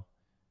while,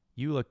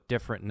 you look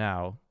different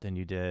now than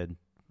you did,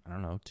 I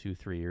don't know,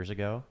 2-3 years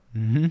ago.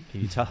 Mm-hmm.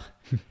 Can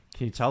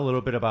you tell a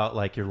little bit about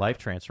like your life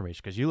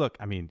transformation? Because you look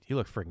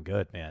freaking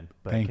good, man.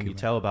 But can you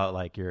tell about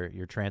like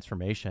your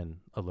transformation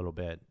a little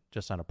bit,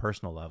 just on a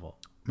personal level?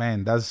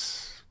 Man, I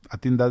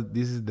think that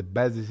this is the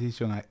best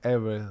decision I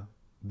ever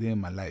did in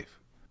my life.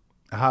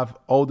 I have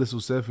all the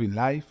success in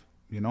life,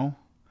 you know,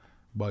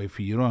 but if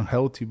you're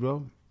unhealthy,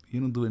 bro,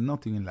 you're not doing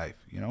nothing in life,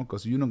 you know,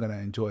 because you're not gonna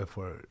enjoy it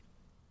for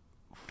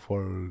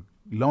a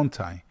long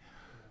time.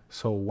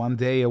 So one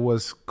day I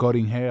was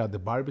cutting hair at the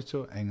barber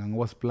shop, and I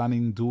was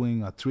planning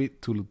doing a trip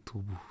to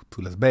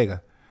Las Vegas,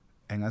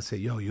 and I said,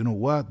 yo, you know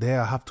what? There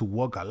I have to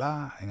walk a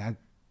lot, and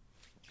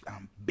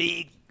I'm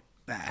big.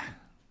 Nah,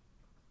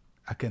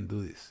 I can't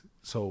do this.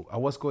 So I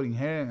was cutting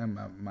hair, and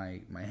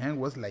my hand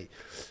was like,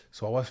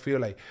 so I was feel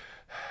like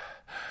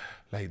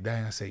that,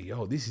 and I say,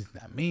 yo, this is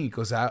not me,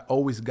 because I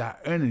always got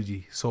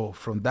energy. So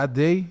from that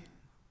day,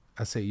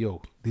 I say,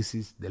 yo, this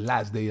is the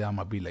last day I'm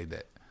going to be like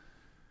that.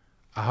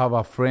 I have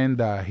a friend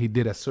that he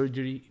did a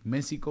surgery in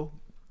Mexico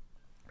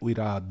with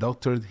a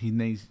doctor. His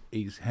name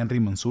is Henry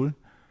Mansour.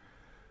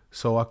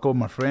 So I called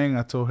my friend.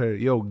 I told her,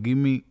 yo, give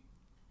me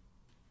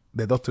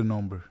the doctor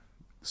number.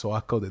 So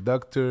I called the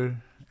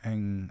doctor,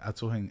 and I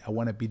told him I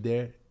want to be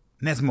there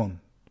next month.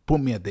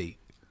 Put me a date.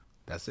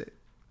 That's it.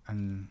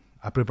 And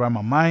I prepared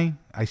my mind.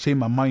 I changed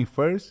my mind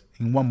first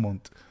in 1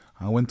 month.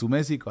 I went to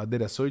Mexico. I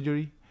did a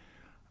surgery,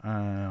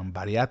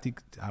 bariatric.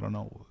 I don't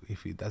know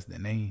if that's the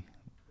name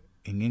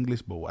in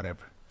English, but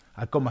whatever.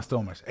 I cut my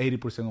stomach,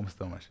 80% of my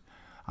stomach.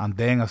 And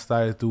then I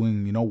started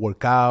doing,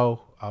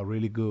 workout, a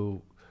really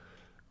good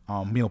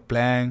meal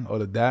plan,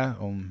 all of that.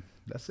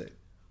 That's it.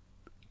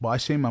 But I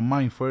changed my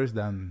mind first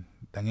than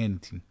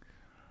anything.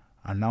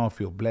 And now I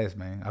feel blessed,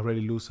 man. I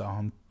already lose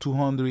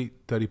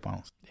 230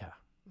 pounds. Yeah.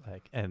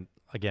 And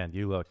again,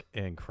 you look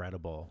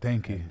incredible.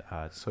 Thank you.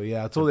 And, so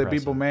yeah, I told the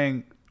people,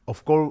 man,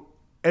 of course,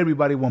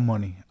 everybody want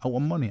money. I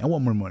want money. I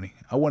want more money.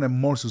 I want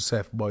more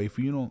success. But if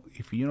you're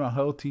not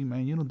healthy,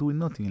 man, you're not doing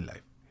nothing in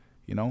life.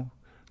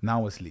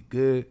 Now I sleep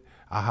good.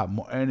 I have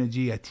more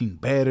energy. I think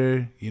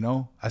better.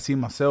 I see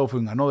myself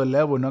in another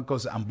level, not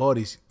because I'm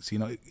bodies.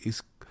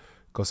 It's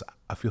because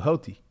I feel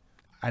healthy.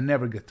 I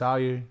never get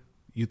tired.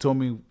 You told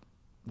me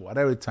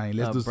whatever time,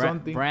 let's do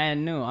something.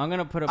 Brand new. I'm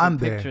gonna put up a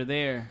picture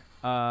there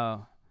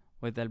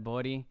with El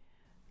Bori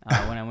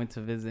when I went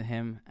to visit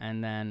him,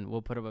 and then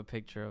we'll put up a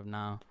picture of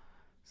now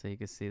so you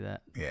can see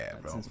that. Yeah,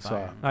 bro.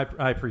 So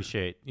I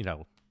appreciate,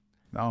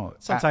 No,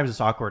 sometimes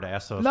it's awkward to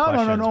ask those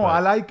questions. No. I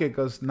like it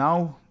because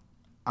now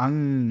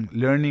I'm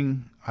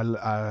learning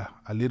a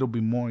little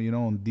bit more,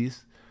 on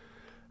this,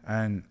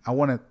 and I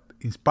want to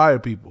inspire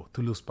people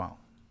to lose pound.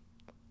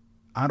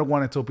 I don't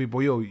want to tell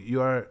people, yo,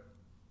 you are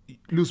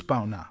lose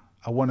pound now.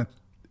 I want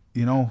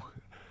to,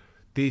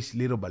 teach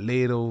little by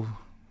little,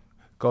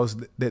 because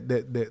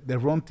the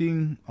wrong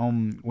thing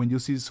when you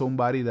see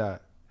somebody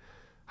that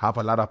have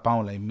a lot of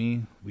pound like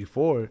me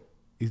before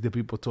is the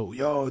people told,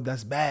 yo,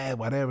 that's bad,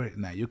 whatever.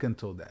 Nah, you can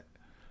tell that,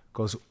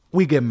 because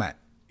we get mad,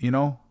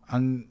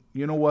 and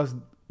what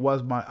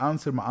was my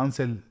answer? My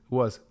answer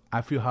was,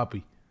 I feel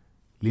happy.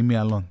 Leave me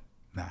alone.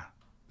 Nah,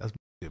 that's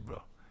bullshit,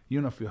 bro. You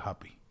don't feel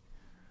happy.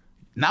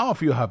 Now I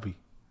feel happy.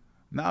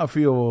 Now I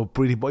feel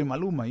pretty boy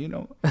Maluma, you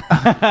know.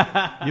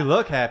 You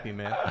look happy,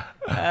 man.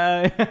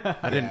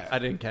 I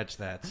didn't catch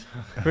that.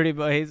 Pretty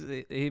boy.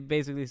 He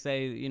basically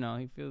say, you know,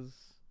 he feels.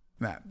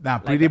 Nah,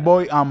 pretty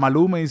boy.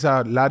 Maluma is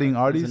a Latin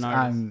artist,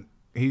 artist. and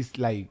he's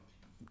like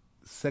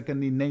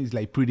second in name is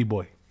like Pretty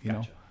Boy, you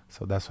know.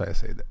 So that's why I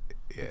say that.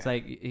 Yeah. It's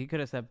like he could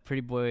have said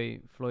Pretty Boy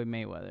Floyd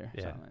Mayweather.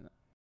 Yeah. Something like that.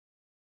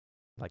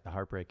 Like the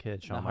Heartbreak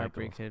Kid, Shawn The Michaels.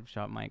 Heartbreak Kid,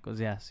 Shawn Michaels.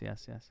 Yes.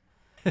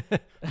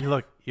 You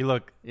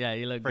look Yeah,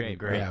 you look freaking great.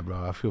 great. Yeah,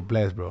 bro. I feel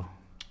blessed, bro.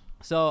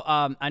 So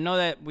I know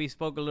that we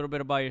spoke a little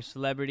bit about your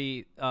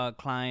celebrity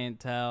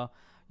clientele.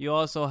 You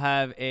also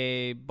have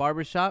a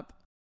barbershop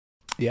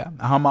Yeah,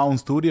 I have my own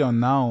studio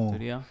now.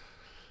 studio.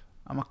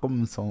 I'm gonna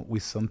come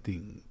with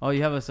something. Oh,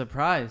 you have a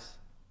surprise.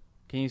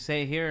 Can you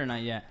say it here or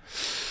not yet?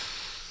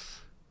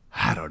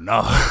 I don't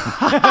know.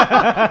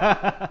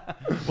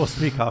 We'll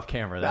speak off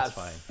camera. That's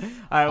fine.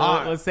 All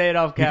right, we'll say it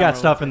off You camera. got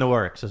stuff in the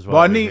works as well. But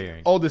I we're need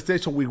hearing. all the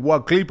station with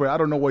one clipper. I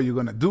don't know where you're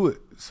gonna do it.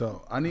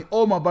 So I need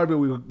all my barber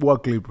with one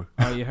clipper.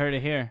 Oh, you heard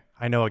it here.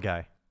 I know a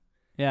guy.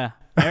 Yeah,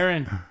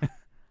 Aaron.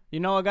 You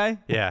know a guy?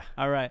 Yeah.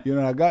 All right, You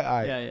know that guy? All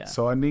right. Yeah.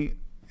 So I need.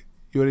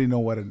 You already know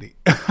what I need.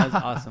 that's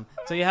awesome.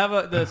 So you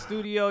have the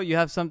studio. You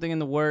have something in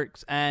the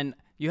works, and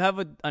you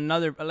have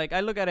another. Like I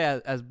look at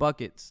it as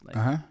buckets. Like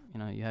you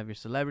know, you have your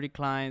celebrity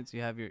clients.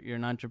 You have you're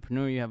an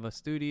entrepreneur. You have a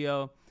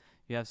studio.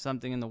 You have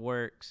something in the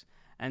works,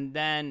 and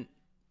then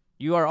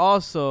you are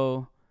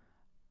also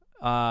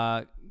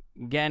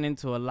getting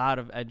into a lot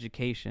of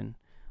education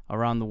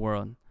around the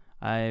world.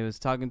 I was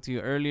talking to you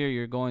earlier.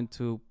 You're going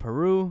to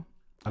Peru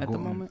at the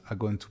moment. I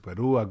go into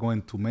Peru. I go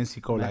into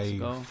Mexico,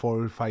 Mexico. like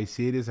 4 or 5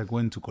 cities. I go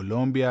into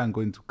Colombia. I'm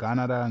going to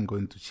Canada. I'm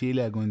going to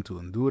Chile. I'm going to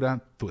Honduras,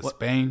 to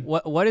Spain.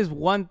 What is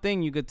one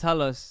thing you could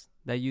tell us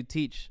that you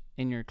teach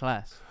in your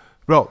class?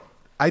 Bro,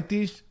 I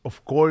teach,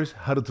 of course,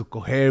 how to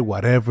cohere,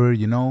 whatever,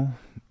 you know,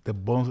 the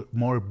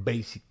more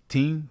basic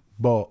thing.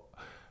 But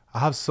I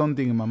have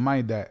something in my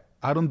mind that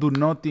I don't do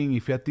nothing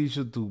if I teach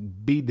you to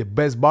be the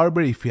best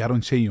barber if I don't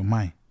change your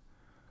mind.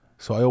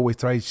 So I always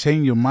try to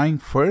change your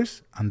mind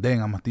first, and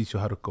then I'm going to teach you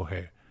how to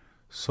cohere.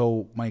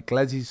 So my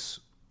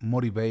classes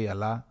motivate a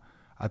lot.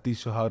 I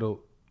teach you how to,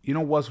 you know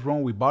what's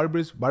wrong with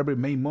barbers? Barber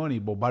make money,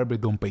 but barber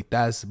don't pay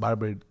tax.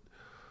 Barber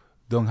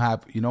don't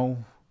have, you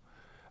know,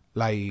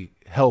 like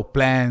health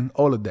plan,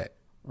 all of that.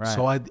 Right.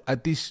 So I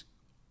teach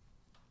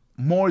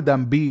more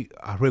than be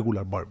a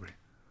regular barber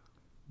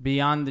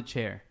Beyond the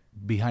chair.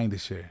 behind the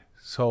chair.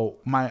 So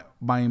my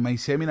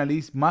seminar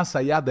is Más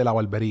allá de la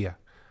barbería.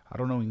 I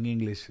don't know in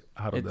English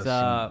how to It's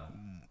that.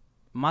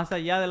 más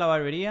allá de la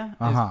barbería.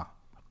 Uh-huh.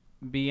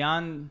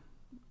 Beyond.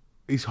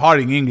 It's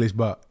hard in English,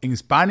 but in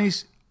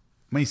Spanish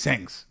makes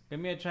sense. Give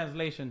me a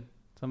translation,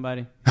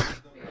 somebody.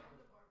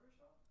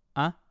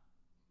 Huh?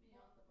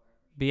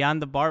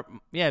 Beyond the bar.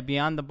 Yeah,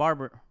 beyond the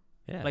barber.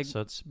 Yeah. Like,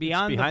 So it's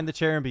beyond behind the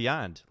chair and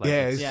beyond. Like Yeah,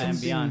 it's- it's Yeah, and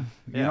something, beyond.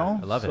 you Yeah, know?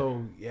 I love it.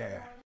 So,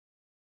 yeah.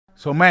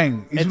 So,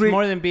 man, It's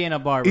more than being a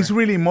barber. It's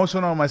really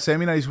emotional. My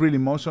seminar is really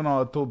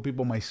emotional. I told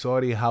people my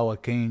story, how I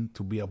came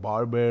to be a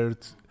barber,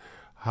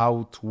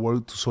 how to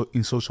work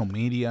in social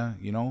media,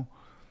 you know?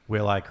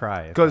 Will I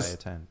cry if I 'Cause-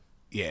 attend?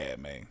 Yeah,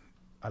 man.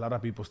 A lot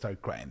of people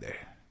start crying there.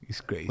 It's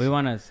crazy. I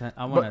want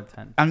to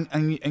attend.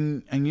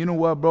 And you know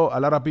what, bro? A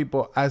lot of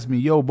people ask me,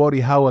 yo, buddy,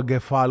 how I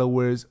get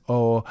followers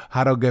or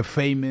how to get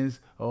famous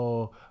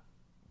or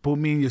put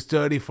me in your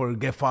study for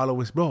get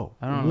followers, bro.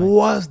 I don't know.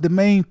 What's the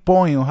main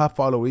point of have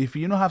followers? If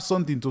you don't have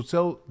something to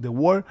tell the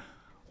world,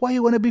 why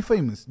you want to be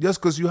famous? Just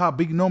because you have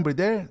big number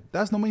there,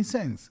 that's not make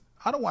sense.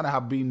 I don't want to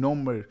have big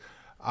number,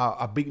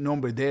 a big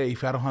number there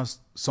if I don't have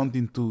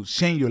something to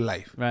change your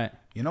life. Right.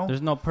 You know?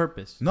 There's no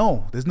purpose.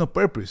 No, there's no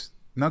purpose.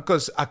 Not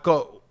because I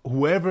call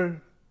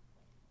whoever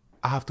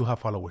I have to have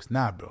followers.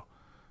 Nah, bro.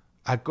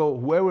 I call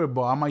whoever,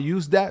 but I'm going to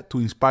use that to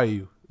inspire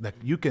you that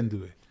you can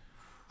do it.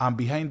 And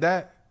behind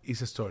that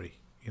is a story,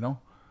 you know?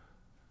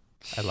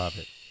 I love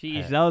it.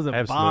 Jeez, that was a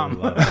Absolutely bomb.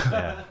 love it.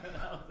 Yeah.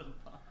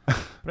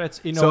 But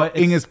it's you know So what,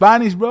 in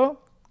Spanish, bro,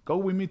 go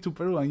with me to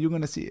Peru and you're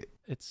going to see it.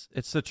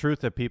 it's the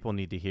truth that people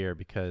need to hear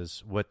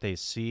because what they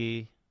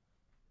see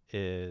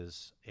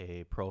is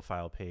a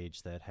profile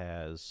page that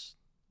has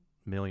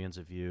millions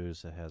of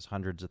views, that has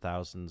hundreds of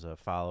thousands of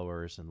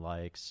followers and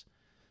likes,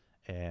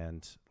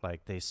 and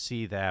like they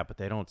see that, but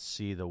they don't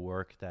see the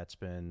work that's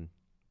been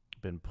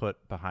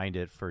put behind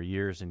it for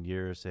years and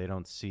years. They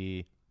don't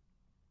see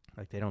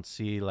like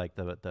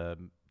the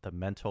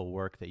mental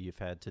work that you've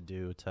had to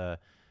do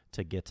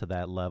to get to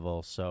that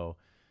level. So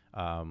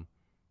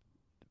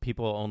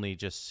people only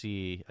just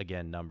see,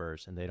 again,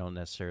 numbers, and they don't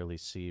necessarily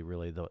see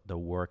really the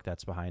work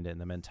that's behind it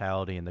and the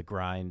mentality and the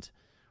grind,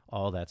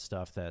 all that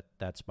stuff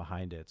that's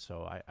behind it.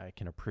 So I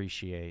can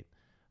appreciate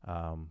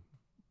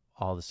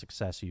all the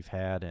success you've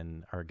had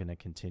and are going to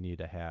continue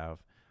to have.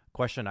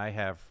 Question I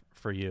have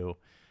for you,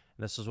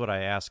 and this is what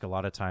I ask a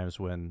lot of times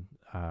when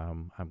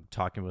I'm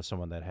talking with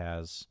someone that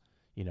has,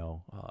 you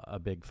know, a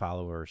big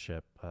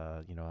followership,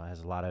 you know,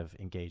 has a lot of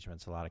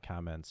engagements, a lot of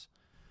comments.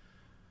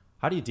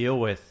 How do you deal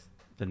with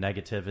the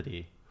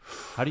negativity?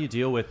 How do you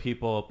deal with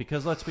people?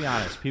 Because let's be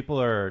honest, people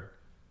are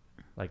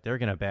like they're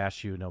gonna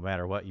bash you no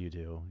matter what you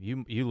do.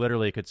 You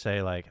literally could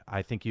say like,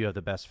 I think you have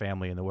the best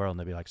family in the world, and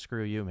they'd be like,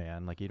 screw you,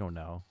 man. Like you don't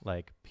know.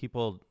 Like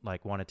people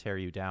like want to tear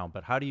you down.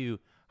 But how do you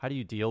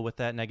deal with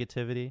that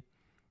negativity?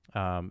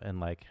 And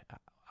like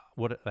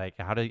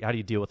how do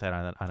you deal with that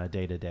on a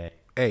day to day?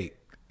 Hey,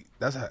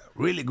 that's a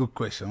really good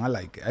question. I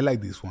like it. I like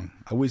this one.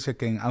 I wish I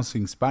can answer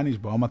in Spanish,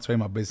 but I'm gonna try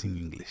my best in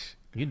English.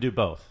 You can do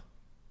both.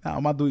 No,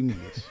 I'm not doing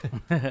English.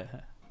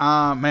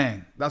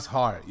 Man, that's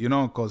hard,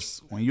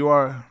 because when you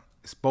are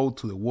exposed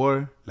to the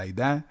word like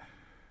that,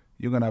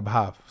 you're gonna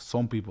have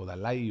some people that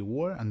like your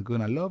word and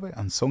gonna love it,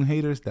 and some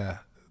haters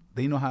that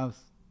they don't have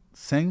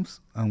sense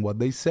and what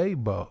they say,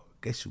 but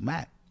gets you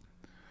mad.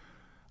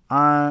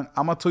 And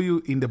I'm gonna tell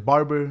you, in the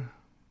barber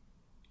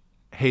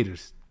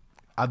haters,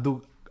 I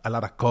do a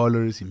lot of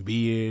colors in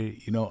beard,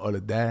 all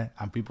of that,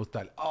 and people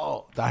start,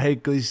 oh, that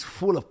haircut is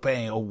full of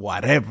pain or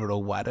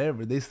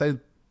whatever. They start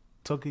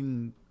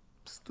talking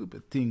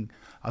stupid thing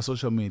on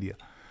social media.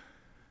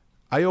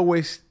 I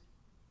always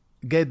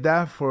get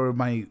that for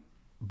my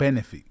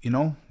benefit,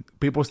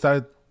 People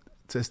start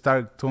to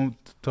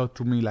talk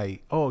to me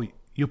like, oh,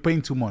 you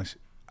paint too much.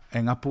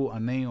 And I put a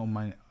name on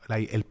my,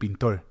 like, El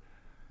Pintor.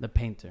 The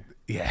painter.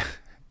 Yeah.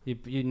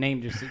 You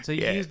named yourself. So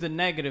you use the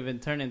negative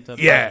and turn it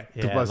into yeah,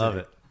 I love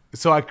it.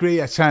 So I create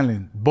a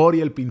challenge,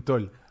 Body El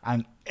Pintor.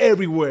 And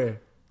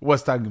everywhere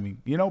was tagging me.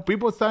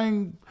 People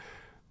start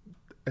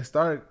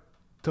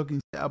talking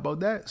about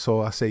that.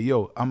 So I say,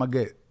 yo, I'm going to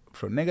get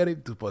from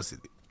negative to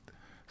positive.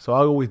 So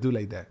I always do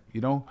like that,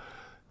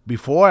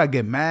 Before I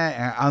get mad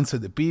and answer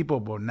the people,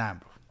 but nah,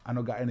 bro. I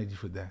don't got energy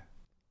for that.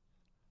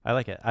 I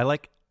like it.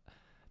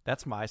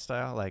 That's my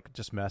style. Like,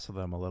 just mess with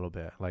them a little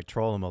bit. Like,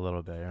 troll them a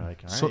little bit. You're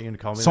like, all right, you going to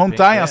call me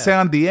sometimes I say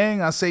on the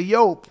end, I say,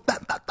 yo,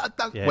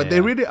 when they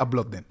read it, I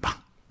block them.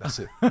 That's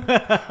it.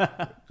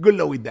 Good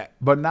luck with that.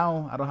 But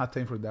now I don't have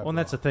time for that. Well, and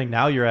that's the thing.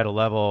 Now you're at a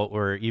level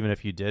where even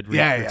if you did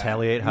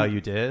retaliate how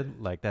you did,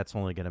 like that's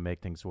only going to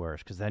make things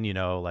worse. Because then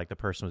like the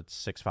person with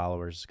 6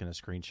 followers is going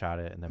to screenshot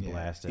it and then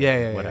blast it.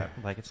 Yeah.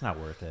 Like it's not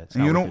worth it.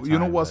 And you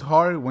know what's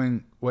hard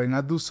when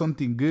I do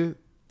something good.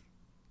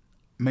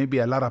 Maybe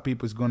a lot of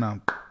people is gonna.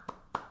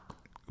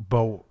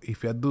 But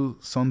if I do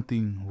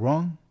something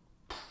wrong,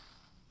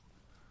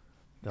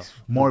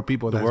 more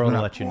people. The world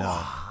will let you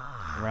know.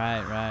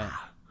 Right.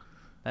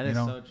 That is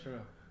so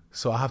true.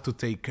 So I have to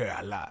take care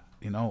a lot,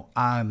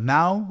 And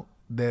now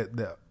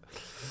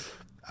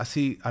I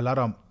see a lot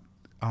of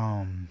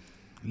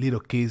little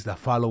kids that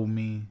follow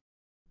me.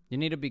 You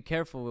need to be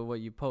careful with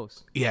what you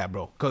post. Yeah,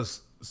 bro.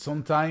 Because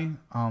sometimes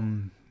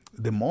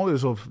the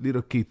mothers of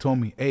little kids told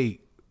me, hey,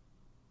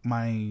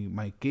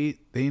 my kid,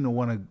 they don't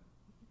want to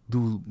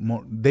do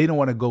more. They don't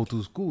want to go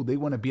to school. They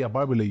want to be a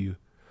barber like you.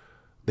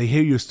 They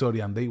hear your story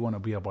and they want to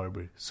be a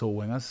barber. So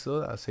when I saw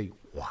that, I say,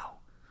 wow.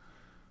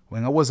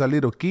 When I was a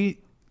little kid,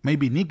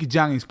 maybe Nicky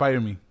Jam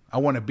inspired me. I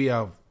want to be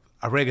a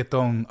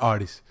reggaeton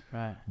artist.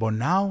 Right. But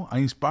now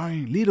I'm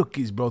inspiring little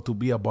kids, bro, to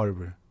be a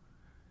barber.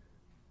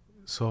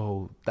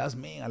 So that's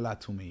mean a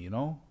lot to me,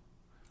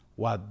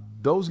 What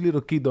those little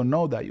kids don't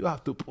know, that you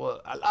have to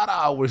put a lot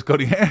of hours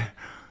cutting hair.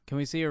 Can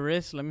we see your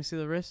wrist? Let me see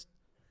the wrist.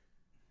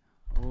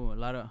 Oh, a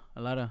lot of.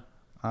 A lot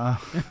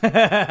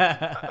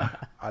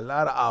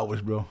of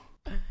hours, bro.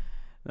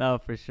 No,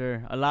 for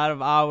sure. A lot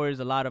of hours,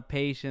 a lot of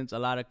patience, a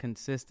lot of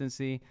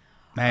consistency,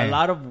 Man. A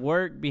lot of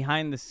work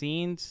behind the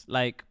scenes.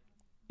 Like,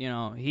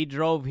 he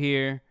drove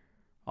here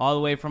all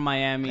the way from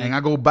Miami. And I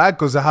go back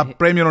because I have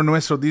Premio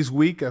Nuestro this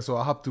week, so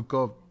I have to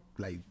go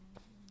like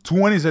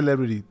 20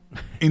 celebrities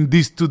in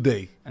this 2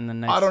 days. And the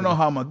next I don't know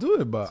how I'm going to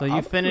do it, but so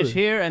you finish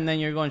here and then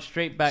you're going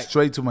straight back.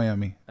 Straight to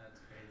Miami. That's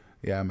crazy.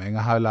 Yeah, man.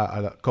 I have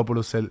a couple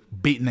of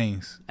big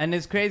names. And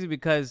it's crazy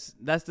because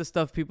that's the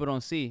stuff people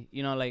don't see.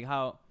 Like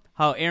how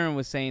Aaron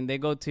was saying, they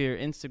go to your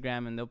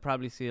Instagram and they'll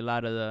probably see a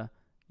lot of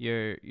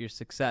your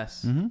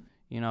success,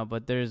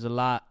 but there's a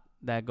lot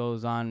that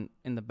goes on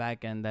in the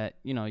back end that,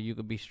 you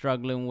could be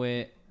struggling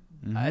with.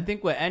 I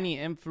think with any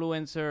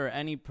influencer or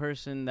any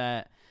person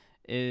that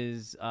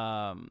is,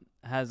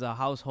 has a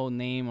household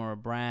name or a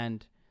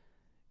brand,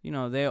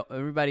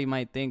 everybody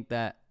might think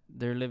that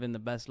they're living the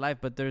best life,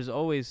 but there's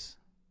always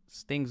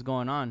things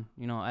going on,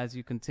 as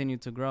you continue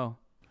to grow.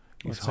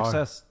 Well,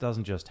 success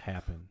doesn't just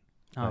happen.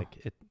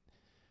 Like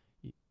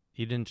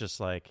you didn't just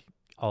like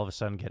all of a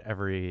sudden get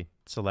every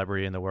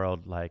celebrity in the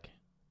world like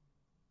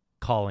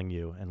calling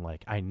you and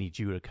like, I need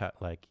you to cut.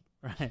 Like,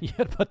 right. You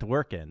had to put the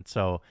work in.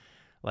 So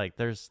like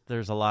there's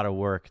a lot of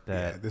work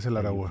that there's a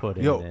lot of work. Put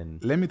Yo, in.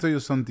 Let me tell you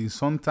something.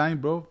 Sometime,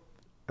 bro,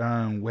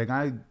 when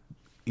I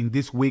in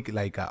this week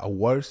like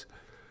awards,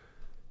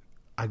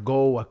 I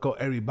call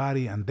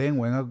everybody, and then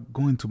when I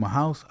go into my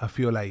house, I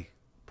feel like,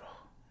 bro,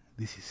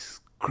 this is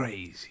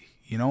crazy.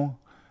 I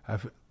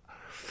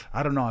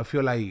don't know. I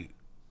feel like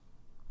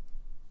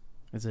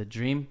it's a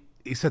dream.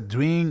 It's a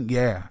dream.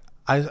 Yeah,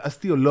 I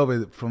still love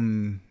it.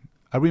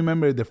 I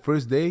remember the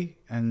first day,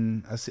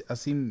 and I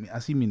see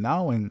me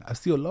now, and I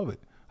still love it.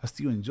 I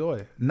still enjoy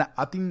it.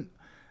 I think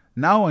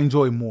now I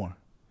enjoy more.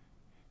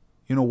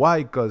 You know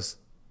why? Because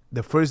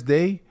the first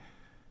day,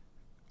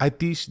 I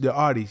teach the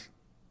artist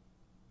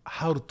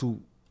how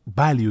to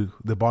value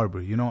the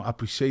barber,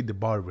 appreciate the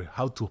barber,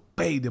 how to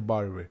pay the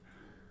barber.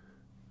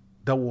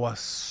 That was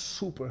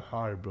super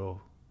hard,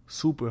 bro.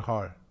 Super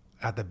hard.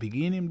 At the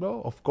beginning,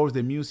 bro, of course,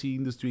 the music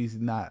industry is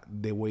not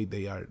the way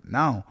they are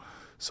now.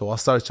 So I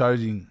start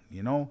charging,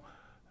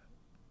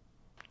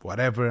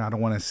 whatever. I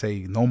don't want to say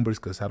numbers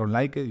because I don't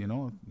like it,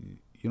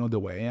 the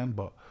way I am.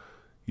 But,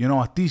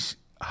 I teach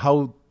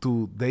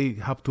they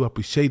have to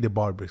appreciate the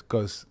barbers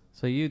because.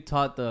 So you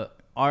taught the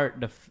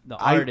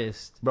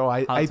artist. Bro,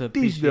 I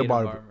teach the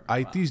barber.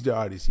 I Wow. teach the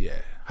artist,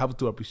 how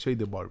to appreciate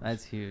the barber.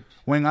 That's huge.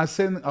 When I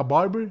send a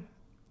barber,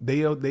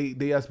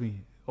 they ask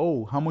me,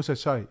 oh, how much I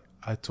charge?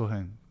 I told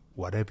him,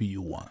 whatever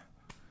you want.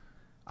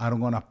 I don't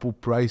gonna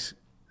put price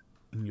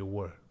in your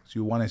word. So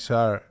you want to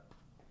charge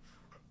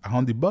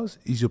 $100,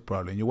 it's your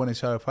problem. You want to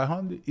charge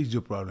 $500, it's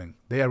your problem.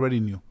 They already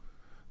knew.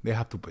 They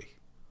have to pay.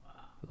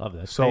 Love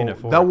that. So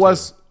that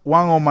was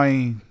one of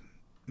my,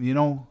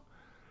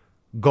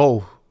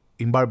 goal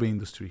in barber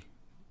industry.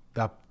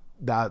 That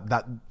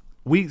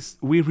we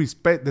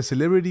respect the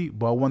celebrity,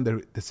 but I want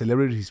the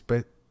celebrity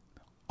respect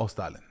us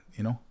talent.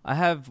 I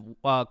have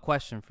a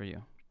question for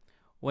you.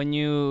 When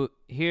you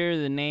hear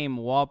the name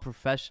Wall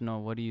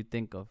Professional, what do you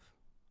think of?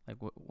 Like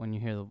when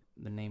you hear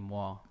the name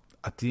Wall?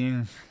 I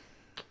think,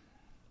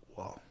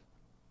 wow,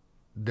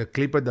 the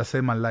clipper that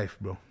saved my life,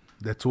 bro.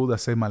 The tool that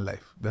saved my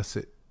life. That's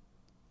it.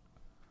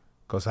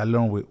 Because I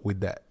learned with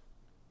that.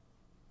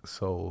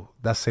 So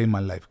that saved my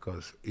life.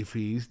 Because if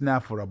it's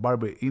not for a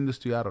barber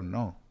industry, I don't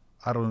know.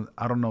 I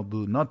don't know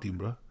do nothing,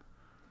 bro.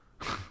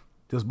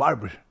 Just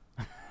barber.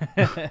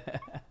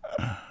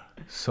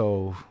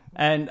 So.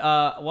 And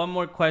one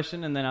more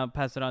question, and then I'll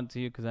pass it on to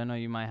you because I know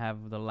you might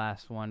have the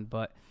last one.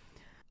 But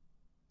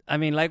I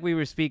mean, like we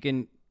were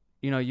speaking,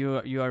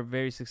 you are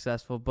very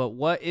successful. But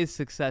what is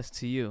success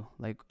to you?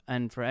 Like,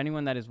 and for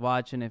anyone that is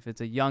watching, if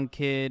it's a young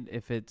kid,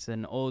 if it's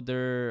an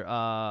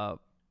older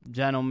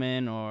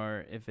gentleman,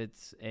 or if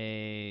it's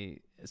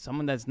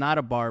someone that's not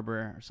a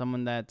barber, or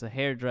someone that's a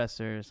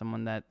hairdresser,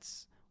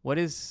 what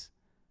is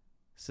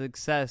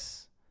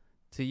success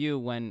to you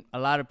when a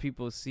lot of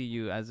people see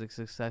you as a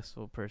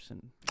successful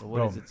person? But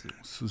what is it to you?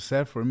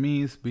 Success for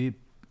me is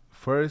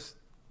first,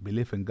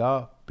 believe in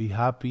God, be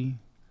happy,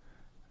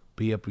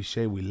 be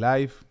appreciated with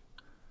life,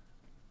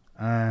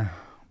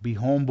 be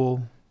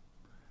humble,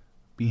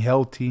 be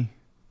healthy,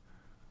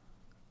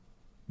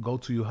 go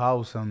to your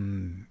house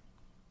and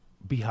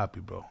be happy,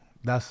 bro.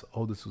 That's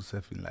all the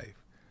success in life.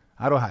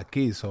 I don't have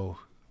kids, so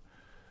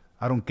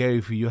I don't care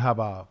if you have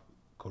a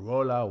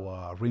Corolla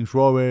or a Range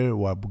Rover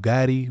or a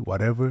Bugatti,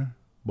 whatever.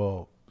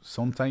 But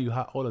sometimes you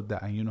have all of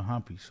that and you're not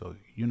happy, so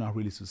you're not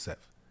really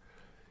successful.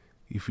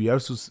 If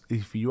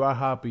you are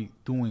happy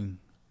doing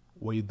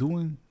what you're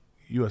doing,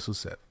 you are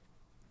successful.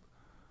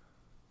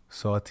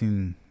 So I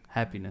think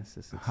Happiness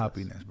is success.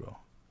 Happiness, bro.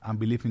 I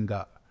believe in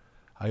God.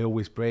 I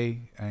always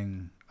pray,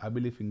 and I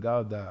believe in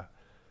God that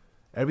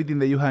everything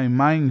that you have in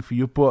mind, if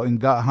you put in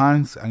God's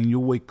hands and you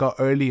wake up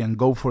early and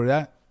go for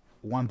that,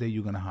 one day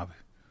you're gonna have it.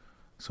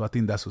 So I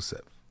think that's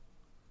success.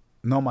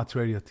 No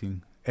material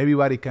thing.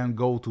 Everybody can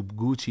go to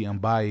Gucci and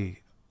buy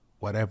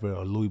whatever,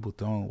 or Louis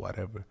Vuitton,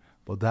 whatever,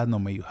 but that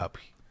don't make you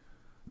happy.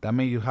 That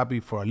make you happy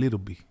for a little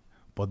bit,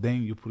 but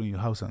then you put in your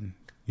house and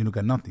you don't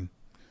got nothing.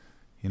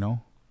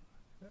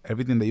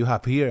 Everything that you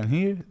have here and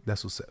here,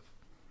 that's success.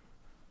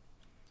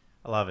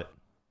 I love it.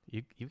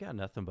 You've got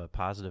nothing but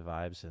positive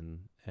vibes,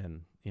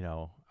 and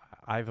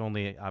I've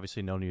only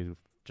obviously known you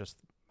just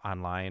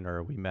online,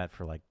 or we met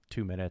for like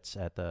 2 minutes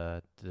at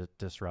the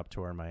Disrupt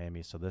tour in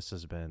Miami. So this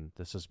has been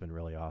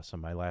really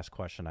awesome. My last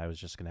question I was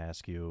just going to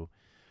ask you,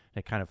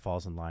 and it kind of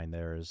falls in line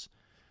there, is,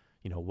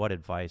 what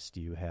advice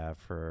do you have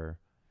for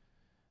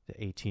the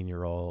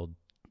 18-year-old,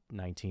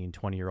 19,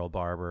 20-year-old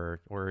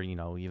barber, or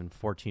even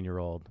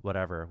 14-year-old,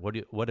 whatever?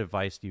 What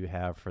advice do you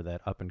have for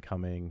that up and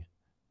coming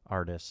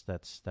artist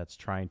that's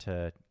trying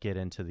to get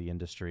into the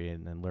industry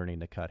and learning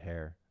to cut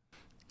hair?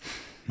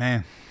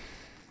 Man,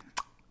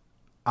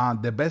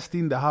 the best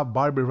thing that have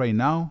barber right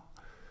now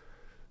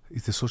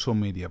is the social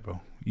media, bro.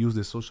 Use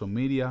the social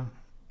media,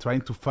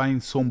 trying to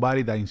find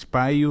somebody that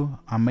inspire you,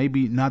 and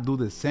maybe not do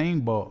the same,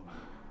 but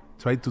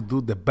try to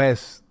do the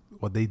best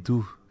what they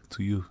do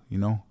to you.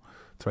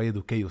 Try to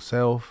educate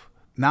yourself.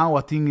 Now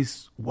I think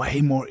it's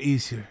way more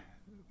easier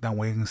than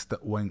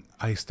when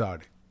I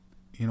started.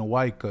 You know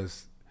why?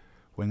 Because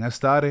when I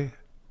started,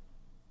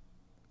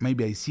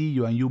 maybe I see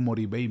you and you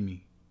motivate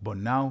me. But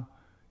now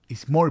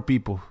it's more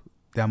people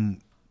that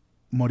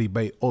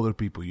motivate other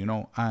people,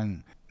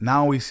 And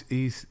now it's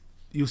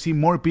you see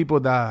more people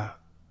that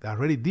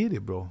already did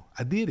it, bro.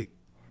 I did it.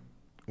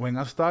 When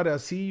I started, I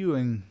see you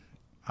and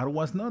I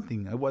was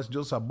nothing. I was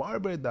just a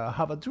barber that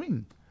have a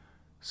dream.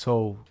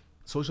 So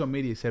social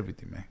media is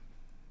everything, man.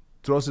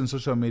 Trust in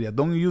social media.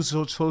 Don't use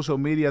social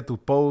media to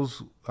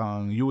post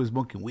you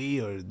smoking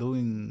weed or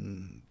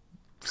doing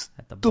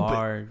At the stupid,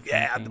 bar.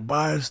 at the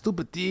bar,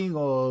 stupid thing,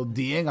 or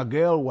DM a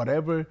girl,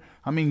 whatever.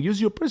 I mean, use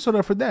your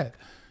persona for that,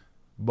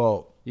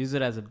 but Use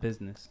it as a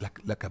business.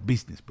 like a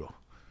business, bro.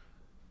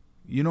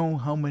 You know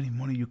how many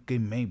money you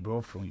can make,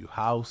 bro, from your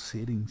house,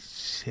 sitting,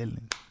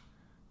 chilling.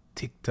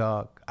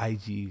 TikTok,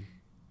 IG.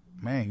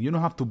 Man, you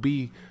don't have to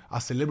be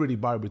a celebrity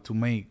barber to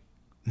make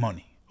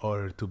money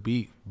or to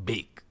be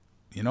big,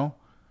 you know?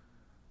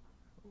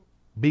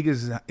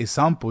 Biggest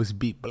example is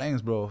Big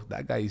Blanks, bro.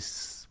 That guy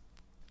is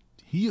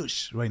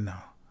huge right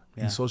now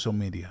in social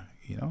media,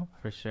 you know?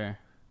 For sure.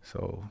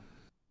 So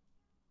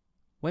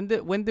when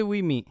did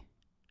we meet?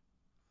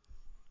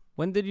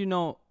 When did you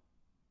know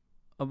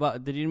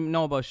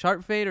about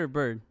Sharp Fade or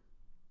Bird?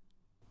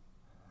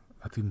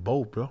 I think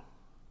both, bro.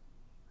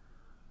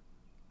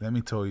 Let me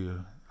tell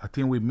you. I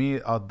think we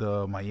meet at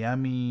the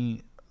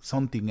Miami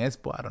something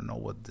expo. I don't know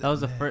what. That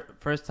was the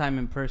first time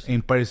in person.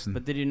 In person.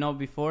 But did you know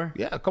before?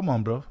 Yeah, come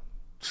on, bro.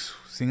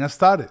 Since I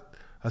started.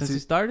 Since you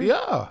started?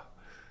 Yeah.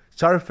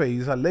 Sharpface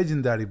is a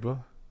legendary,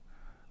 bro.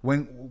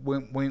 When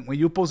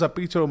you post a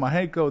picture of my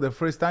haircut the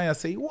first time, I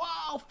say,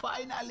 wow,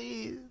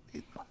 finally.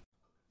 He's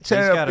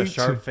got a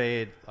Sharp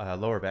Fade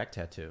lower back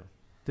tattoo.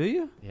 Do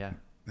you? Yeah.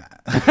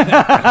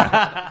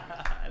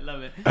 I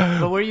love it.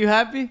 But were you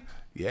happy?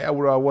 Yeah, I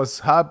was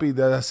happy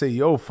that I say,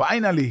 yo,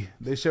 finally,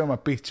 they share my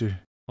picture.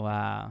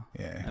 Wow.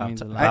 Yeah.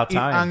 About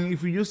time. And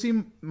if you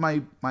see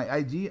my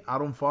IG, I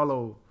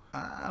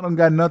don't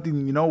got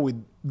nothing, you know,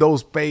 with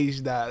those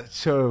pages that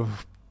show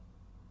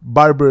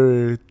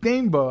barber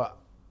thing, but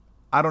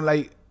I don't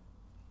like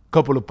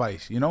couple of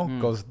pages, you know,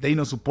 because they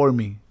don't support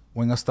me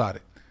when I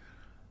started.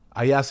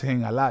 I asked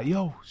him a lot,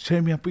 yo,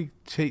 share me a pic,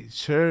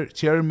 share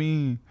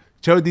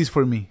this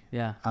for me.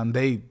 Yeah. And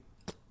they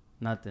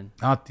Nothing.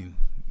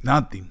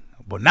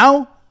 But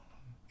now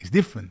it's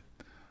different,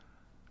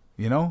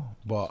 you know.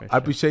 But For I sure.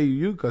 appreciate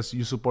you because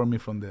you support me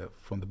from the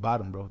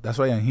bottom, bro. That's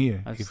why I'm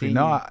here. I've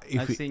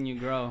seen you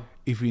grow.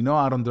 If you know,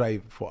 I don't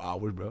drive for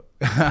hours, bro.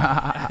 Waking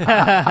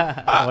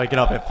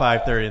up at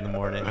 5:30 in the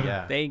morning.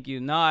 Yeah. Thank you.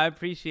 No, I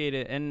appreciate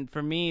it. And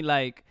for me,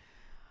 like,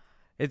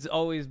 it's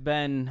always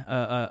been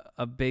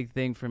a big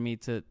thing for me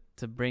to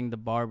bring the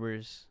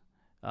barbers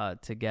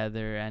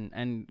together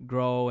and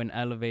grow and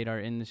elevate our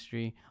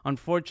industry.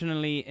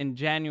 Unfortunately, in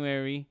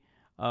January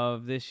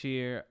of this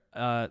year,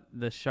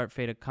 the Sharp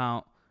Fade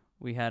account,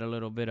 we had a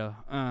little bit of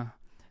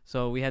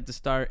so we had to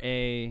start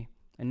a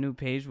new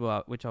page,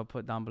 which I'll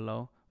put down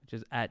below, which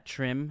is at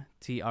Trim,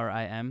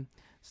 TRIM,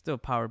 still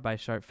powered by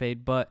Sharp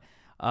Fade. But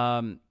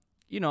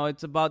you know,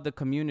 it's about the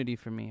community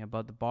for me,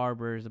 about the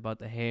barbers, about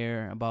the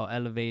hair, about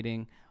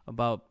elevating,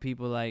 about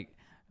people like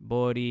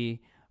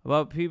Bori,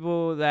 about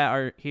people that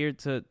are here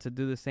to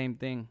do the same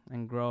thing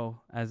and grow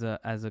as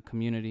a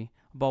community,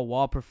 about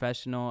Wall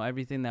Professional,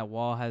 everything that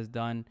Wall has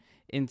done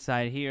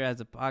inside here as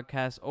a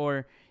podcast,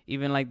 or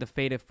even like the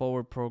Fade It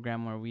Forward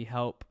program where we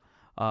help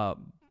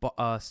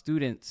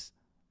students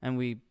and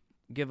we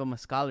give them a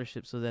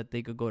scholarship so that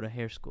they could go to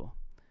hair school,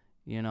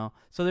 you know.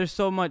 So there's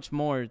so much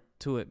more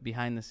to it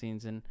behind the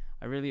scenes, and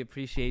I really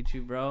appreciate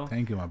you, bro.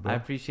 Thank you, my bro. I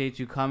appreciate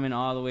you coming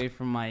all the way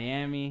from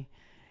Miami.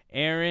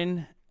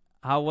 Aaron,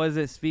 how was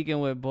it speaking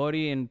with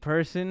Bori in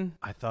person?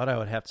 I thought I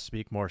would have to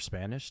speak more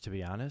Spanish, to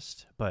be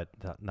honest, but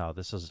no,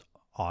 this is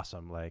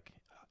awesome. Like,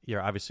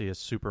 you're obviously a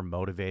super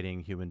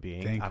motivating human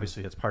being.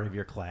 Obviously, it's part of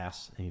your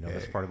class. You know,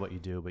 that's part of what you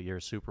do. But you're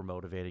a super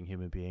motivating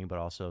human being, but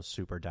also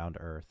super down to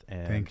earth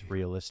and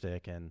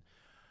realistic. And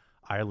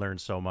I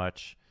learned so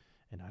much.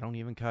 And I don't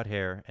even cut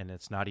hair, and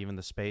it's not even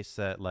the space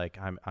that like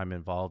I'm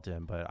involved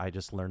in. But I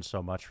just learned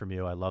so much from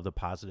you. I love the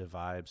positive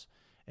vibes,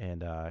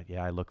 and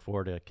I look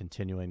forward to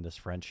continuing this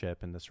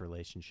friendship and this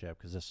relationship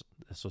because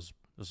this was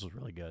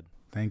really good.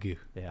 Thank you.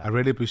 Yeah, I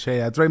really appreciate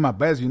it. I try my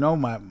best. You know,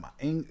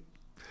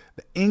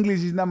 the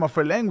English is not my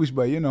first language,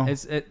 but you know.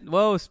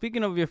 Well,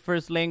 speaking of your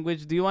first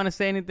language, do you want to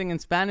say anything in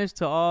Spanish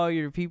to all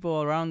your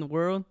people around the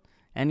world?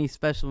 Any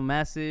special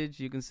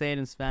message? You can say it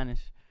in Spanish.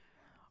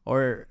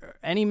 Or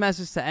any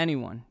message to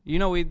anyone. You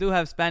know, we do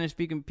have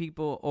Spanish-speaking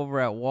people over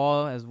at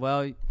Wall as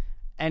well.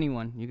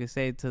 Anyone. You can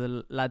say it to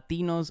the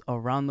Latinos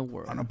around the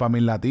world. Bueno, para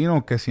mis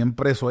latinos que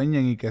siempre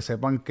sueñen y que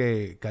sepan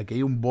que aquí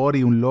hay un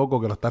Bori, un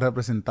loco que lo está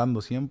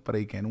representando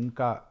siempre y que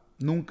nunca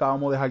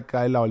vamos a dejar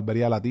caer la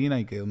barbería latina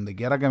y que donde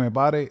quiera que me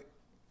pare,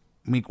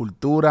 mi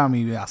cultura,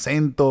 mi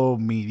acento,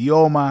 mi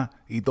idioma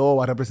y todo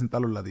va a representar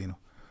a los latinos.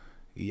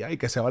 Y ya, y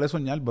que se vale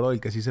soñar, bro, y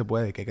que sí se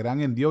puede. Que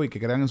crean en Dios y que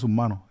crean en sus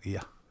manos. Y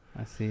ya.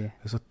 Así es.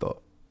 Eso es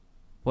todo.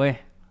 Pues,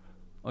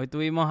 hoy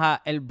tuvimos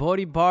a El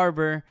Bori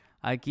Barber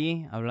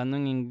aquí, hablando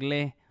en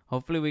inglés.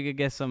 Hopefully we could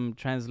get some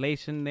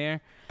translation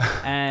there.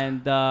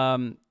 And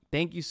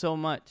thank you so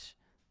much.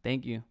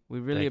 Thank you.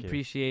 We really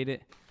appreciate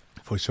it.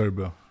 For sure,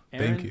 bro.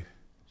 Aaron, thank you.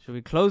 Should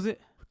we close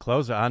it?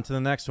 Close it. On to the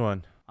next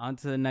one. On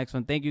to the next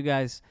one. Thank you,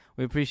 guys.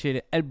 We appreciate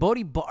it. El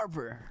Bori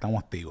Barber.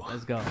 Estamos activos.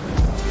 Let's go.